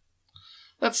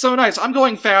 That's so nice. I'm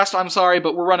going fast, I'm sorry,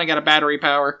 but we're running out of battery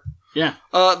power. Yeah.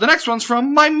 The next one's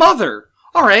from my mother.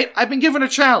 Alright, I've been given a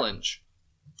challenge.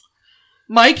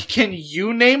 Mike, can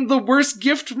you name the worst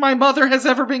gift my mother has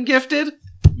ever been gifted?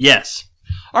 Yes.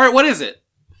 Alright, what is it?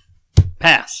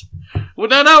 Pass. Well,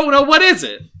 no, what is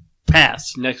it?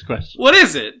 Pass. Next question. What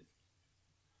is it?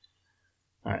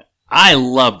 Alright. I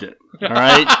loved it.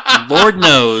 Alright? Lord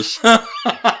knows.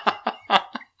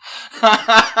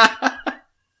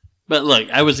 But look,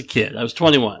 I was a kid. I was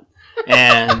 21.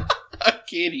 And a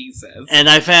kid, he says. And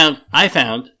I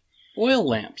found oil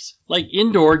lamps. Like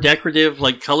indoor decorative,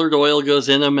 like colored oil goes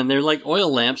in them, and they're like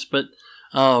oil lamps, but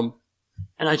and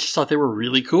I just thought they were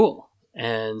really cool.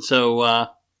 And so I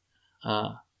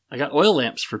got oil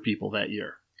lamps for people that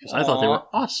year because I thought they were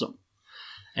awesome.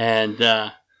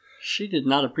 And she did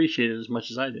not appreciate it as much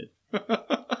as I did.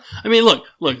 I mean, look.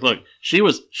 She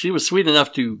was sweet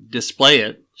enough to display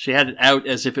it. She had it out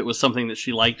as if it was something that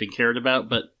she liked and cared about,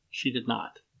 but she did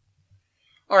not.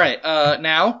 All right.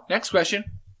 Now, next question.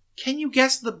 Can you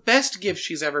guess the best gift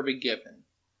she's ever been given?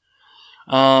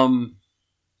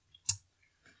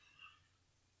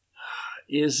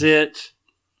 Is it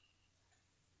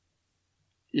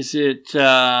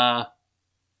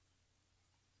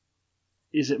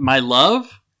my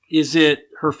love? Is it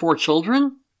her 4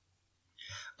 children?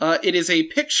 It is a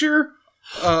picture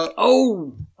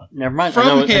never mind. from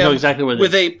I him know exactly what it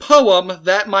with is. a poem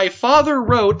that my father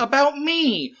wrote about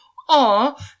me.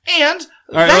 Aw, and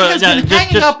All right, that has been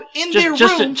hanging up in their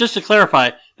room. Just to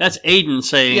clarify, that's Aiden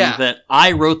saying that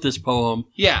I wrote this poem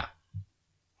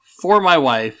for my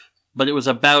wife, but it was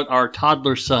about our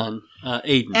toddler son,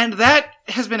 Aiden. And that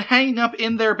has been hanging up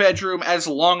in their bedroom as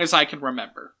long as I can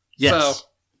remember. Yes. So,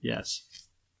 yes.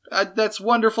 That's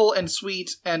wonderful and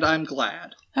sweet, and I'm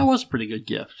glad. That was a pretty good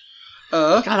gift.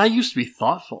 God, I used to be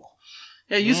thoughtful.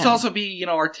 Yeah, it used to also be,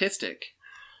 artistic.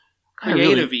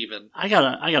 Creative, even. I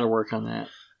gotta work on that.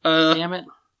 Damn it.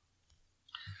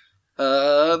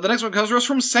 The next one comes to us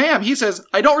from Sam. He says,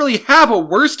 I don't really have a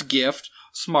worst gift.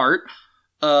 Smart.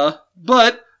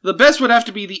 But the best would have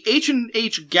to be the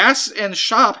H&H gas and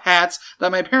shop hats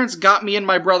that my parents got me and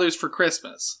my brothers for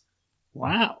Christmas.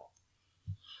 Wow.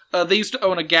 They used to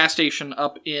own a gas station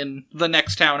up in the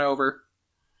next town over.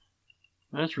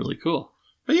 That's really cool.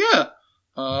 But yeah.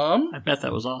 I bet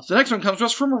that was awesome. The next one comes to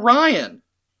us from Ryan.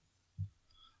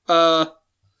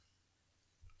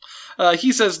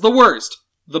 He says, the worst.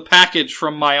 The package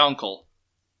from my uncle.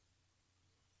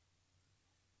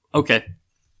 Okay.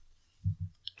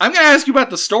 I'm going to ask you about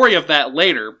the story of that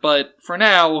later, but for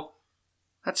now,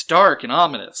 that's dark and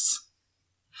ominous.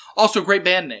 Also, great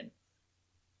band name.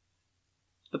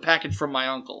 The package from my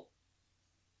uncle.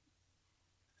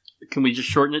 Can we just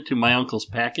shorten it to my uncle's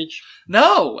package?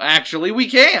 No, actually, we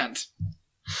can't.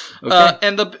 Okay.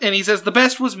 And he says the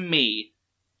best was me.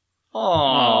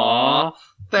 Aww.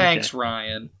 Thanks,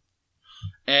 Ryan.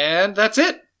 And that's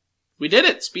it. We did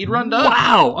it. Speedrun done.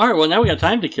 Wow. All right. Well, now we got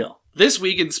time to kill. This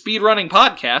week in speedrunning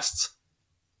podcasts.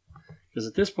 Because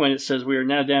at this point it says we are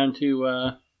now down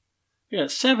to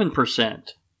 7%.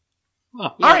 Oh,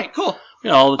 all right. Cool.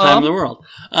 We got all the time in the world.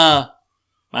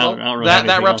 I don't really have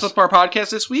that wraps else. up our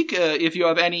podcast this week. If you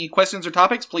have any questions or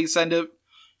topics, please send it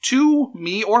to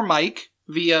me or Mike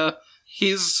via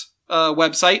his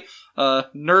website,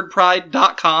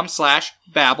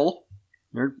 nerdpride.com/babble.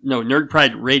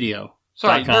 Nerdpride Radio.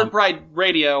 Sorry,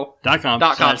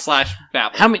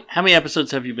 nerdprideradio.com/babble. How many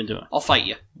episodes have you been doing? I'll fight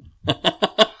you.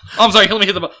 I'm sorry, let me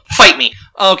hit the button. Fight me!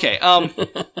 Okay,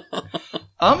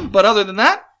 but other than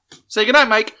that, say goodnight,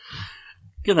 Mike.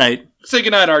 Good night. Say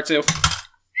goodnight, R2.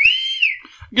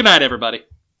 Good night, everybody.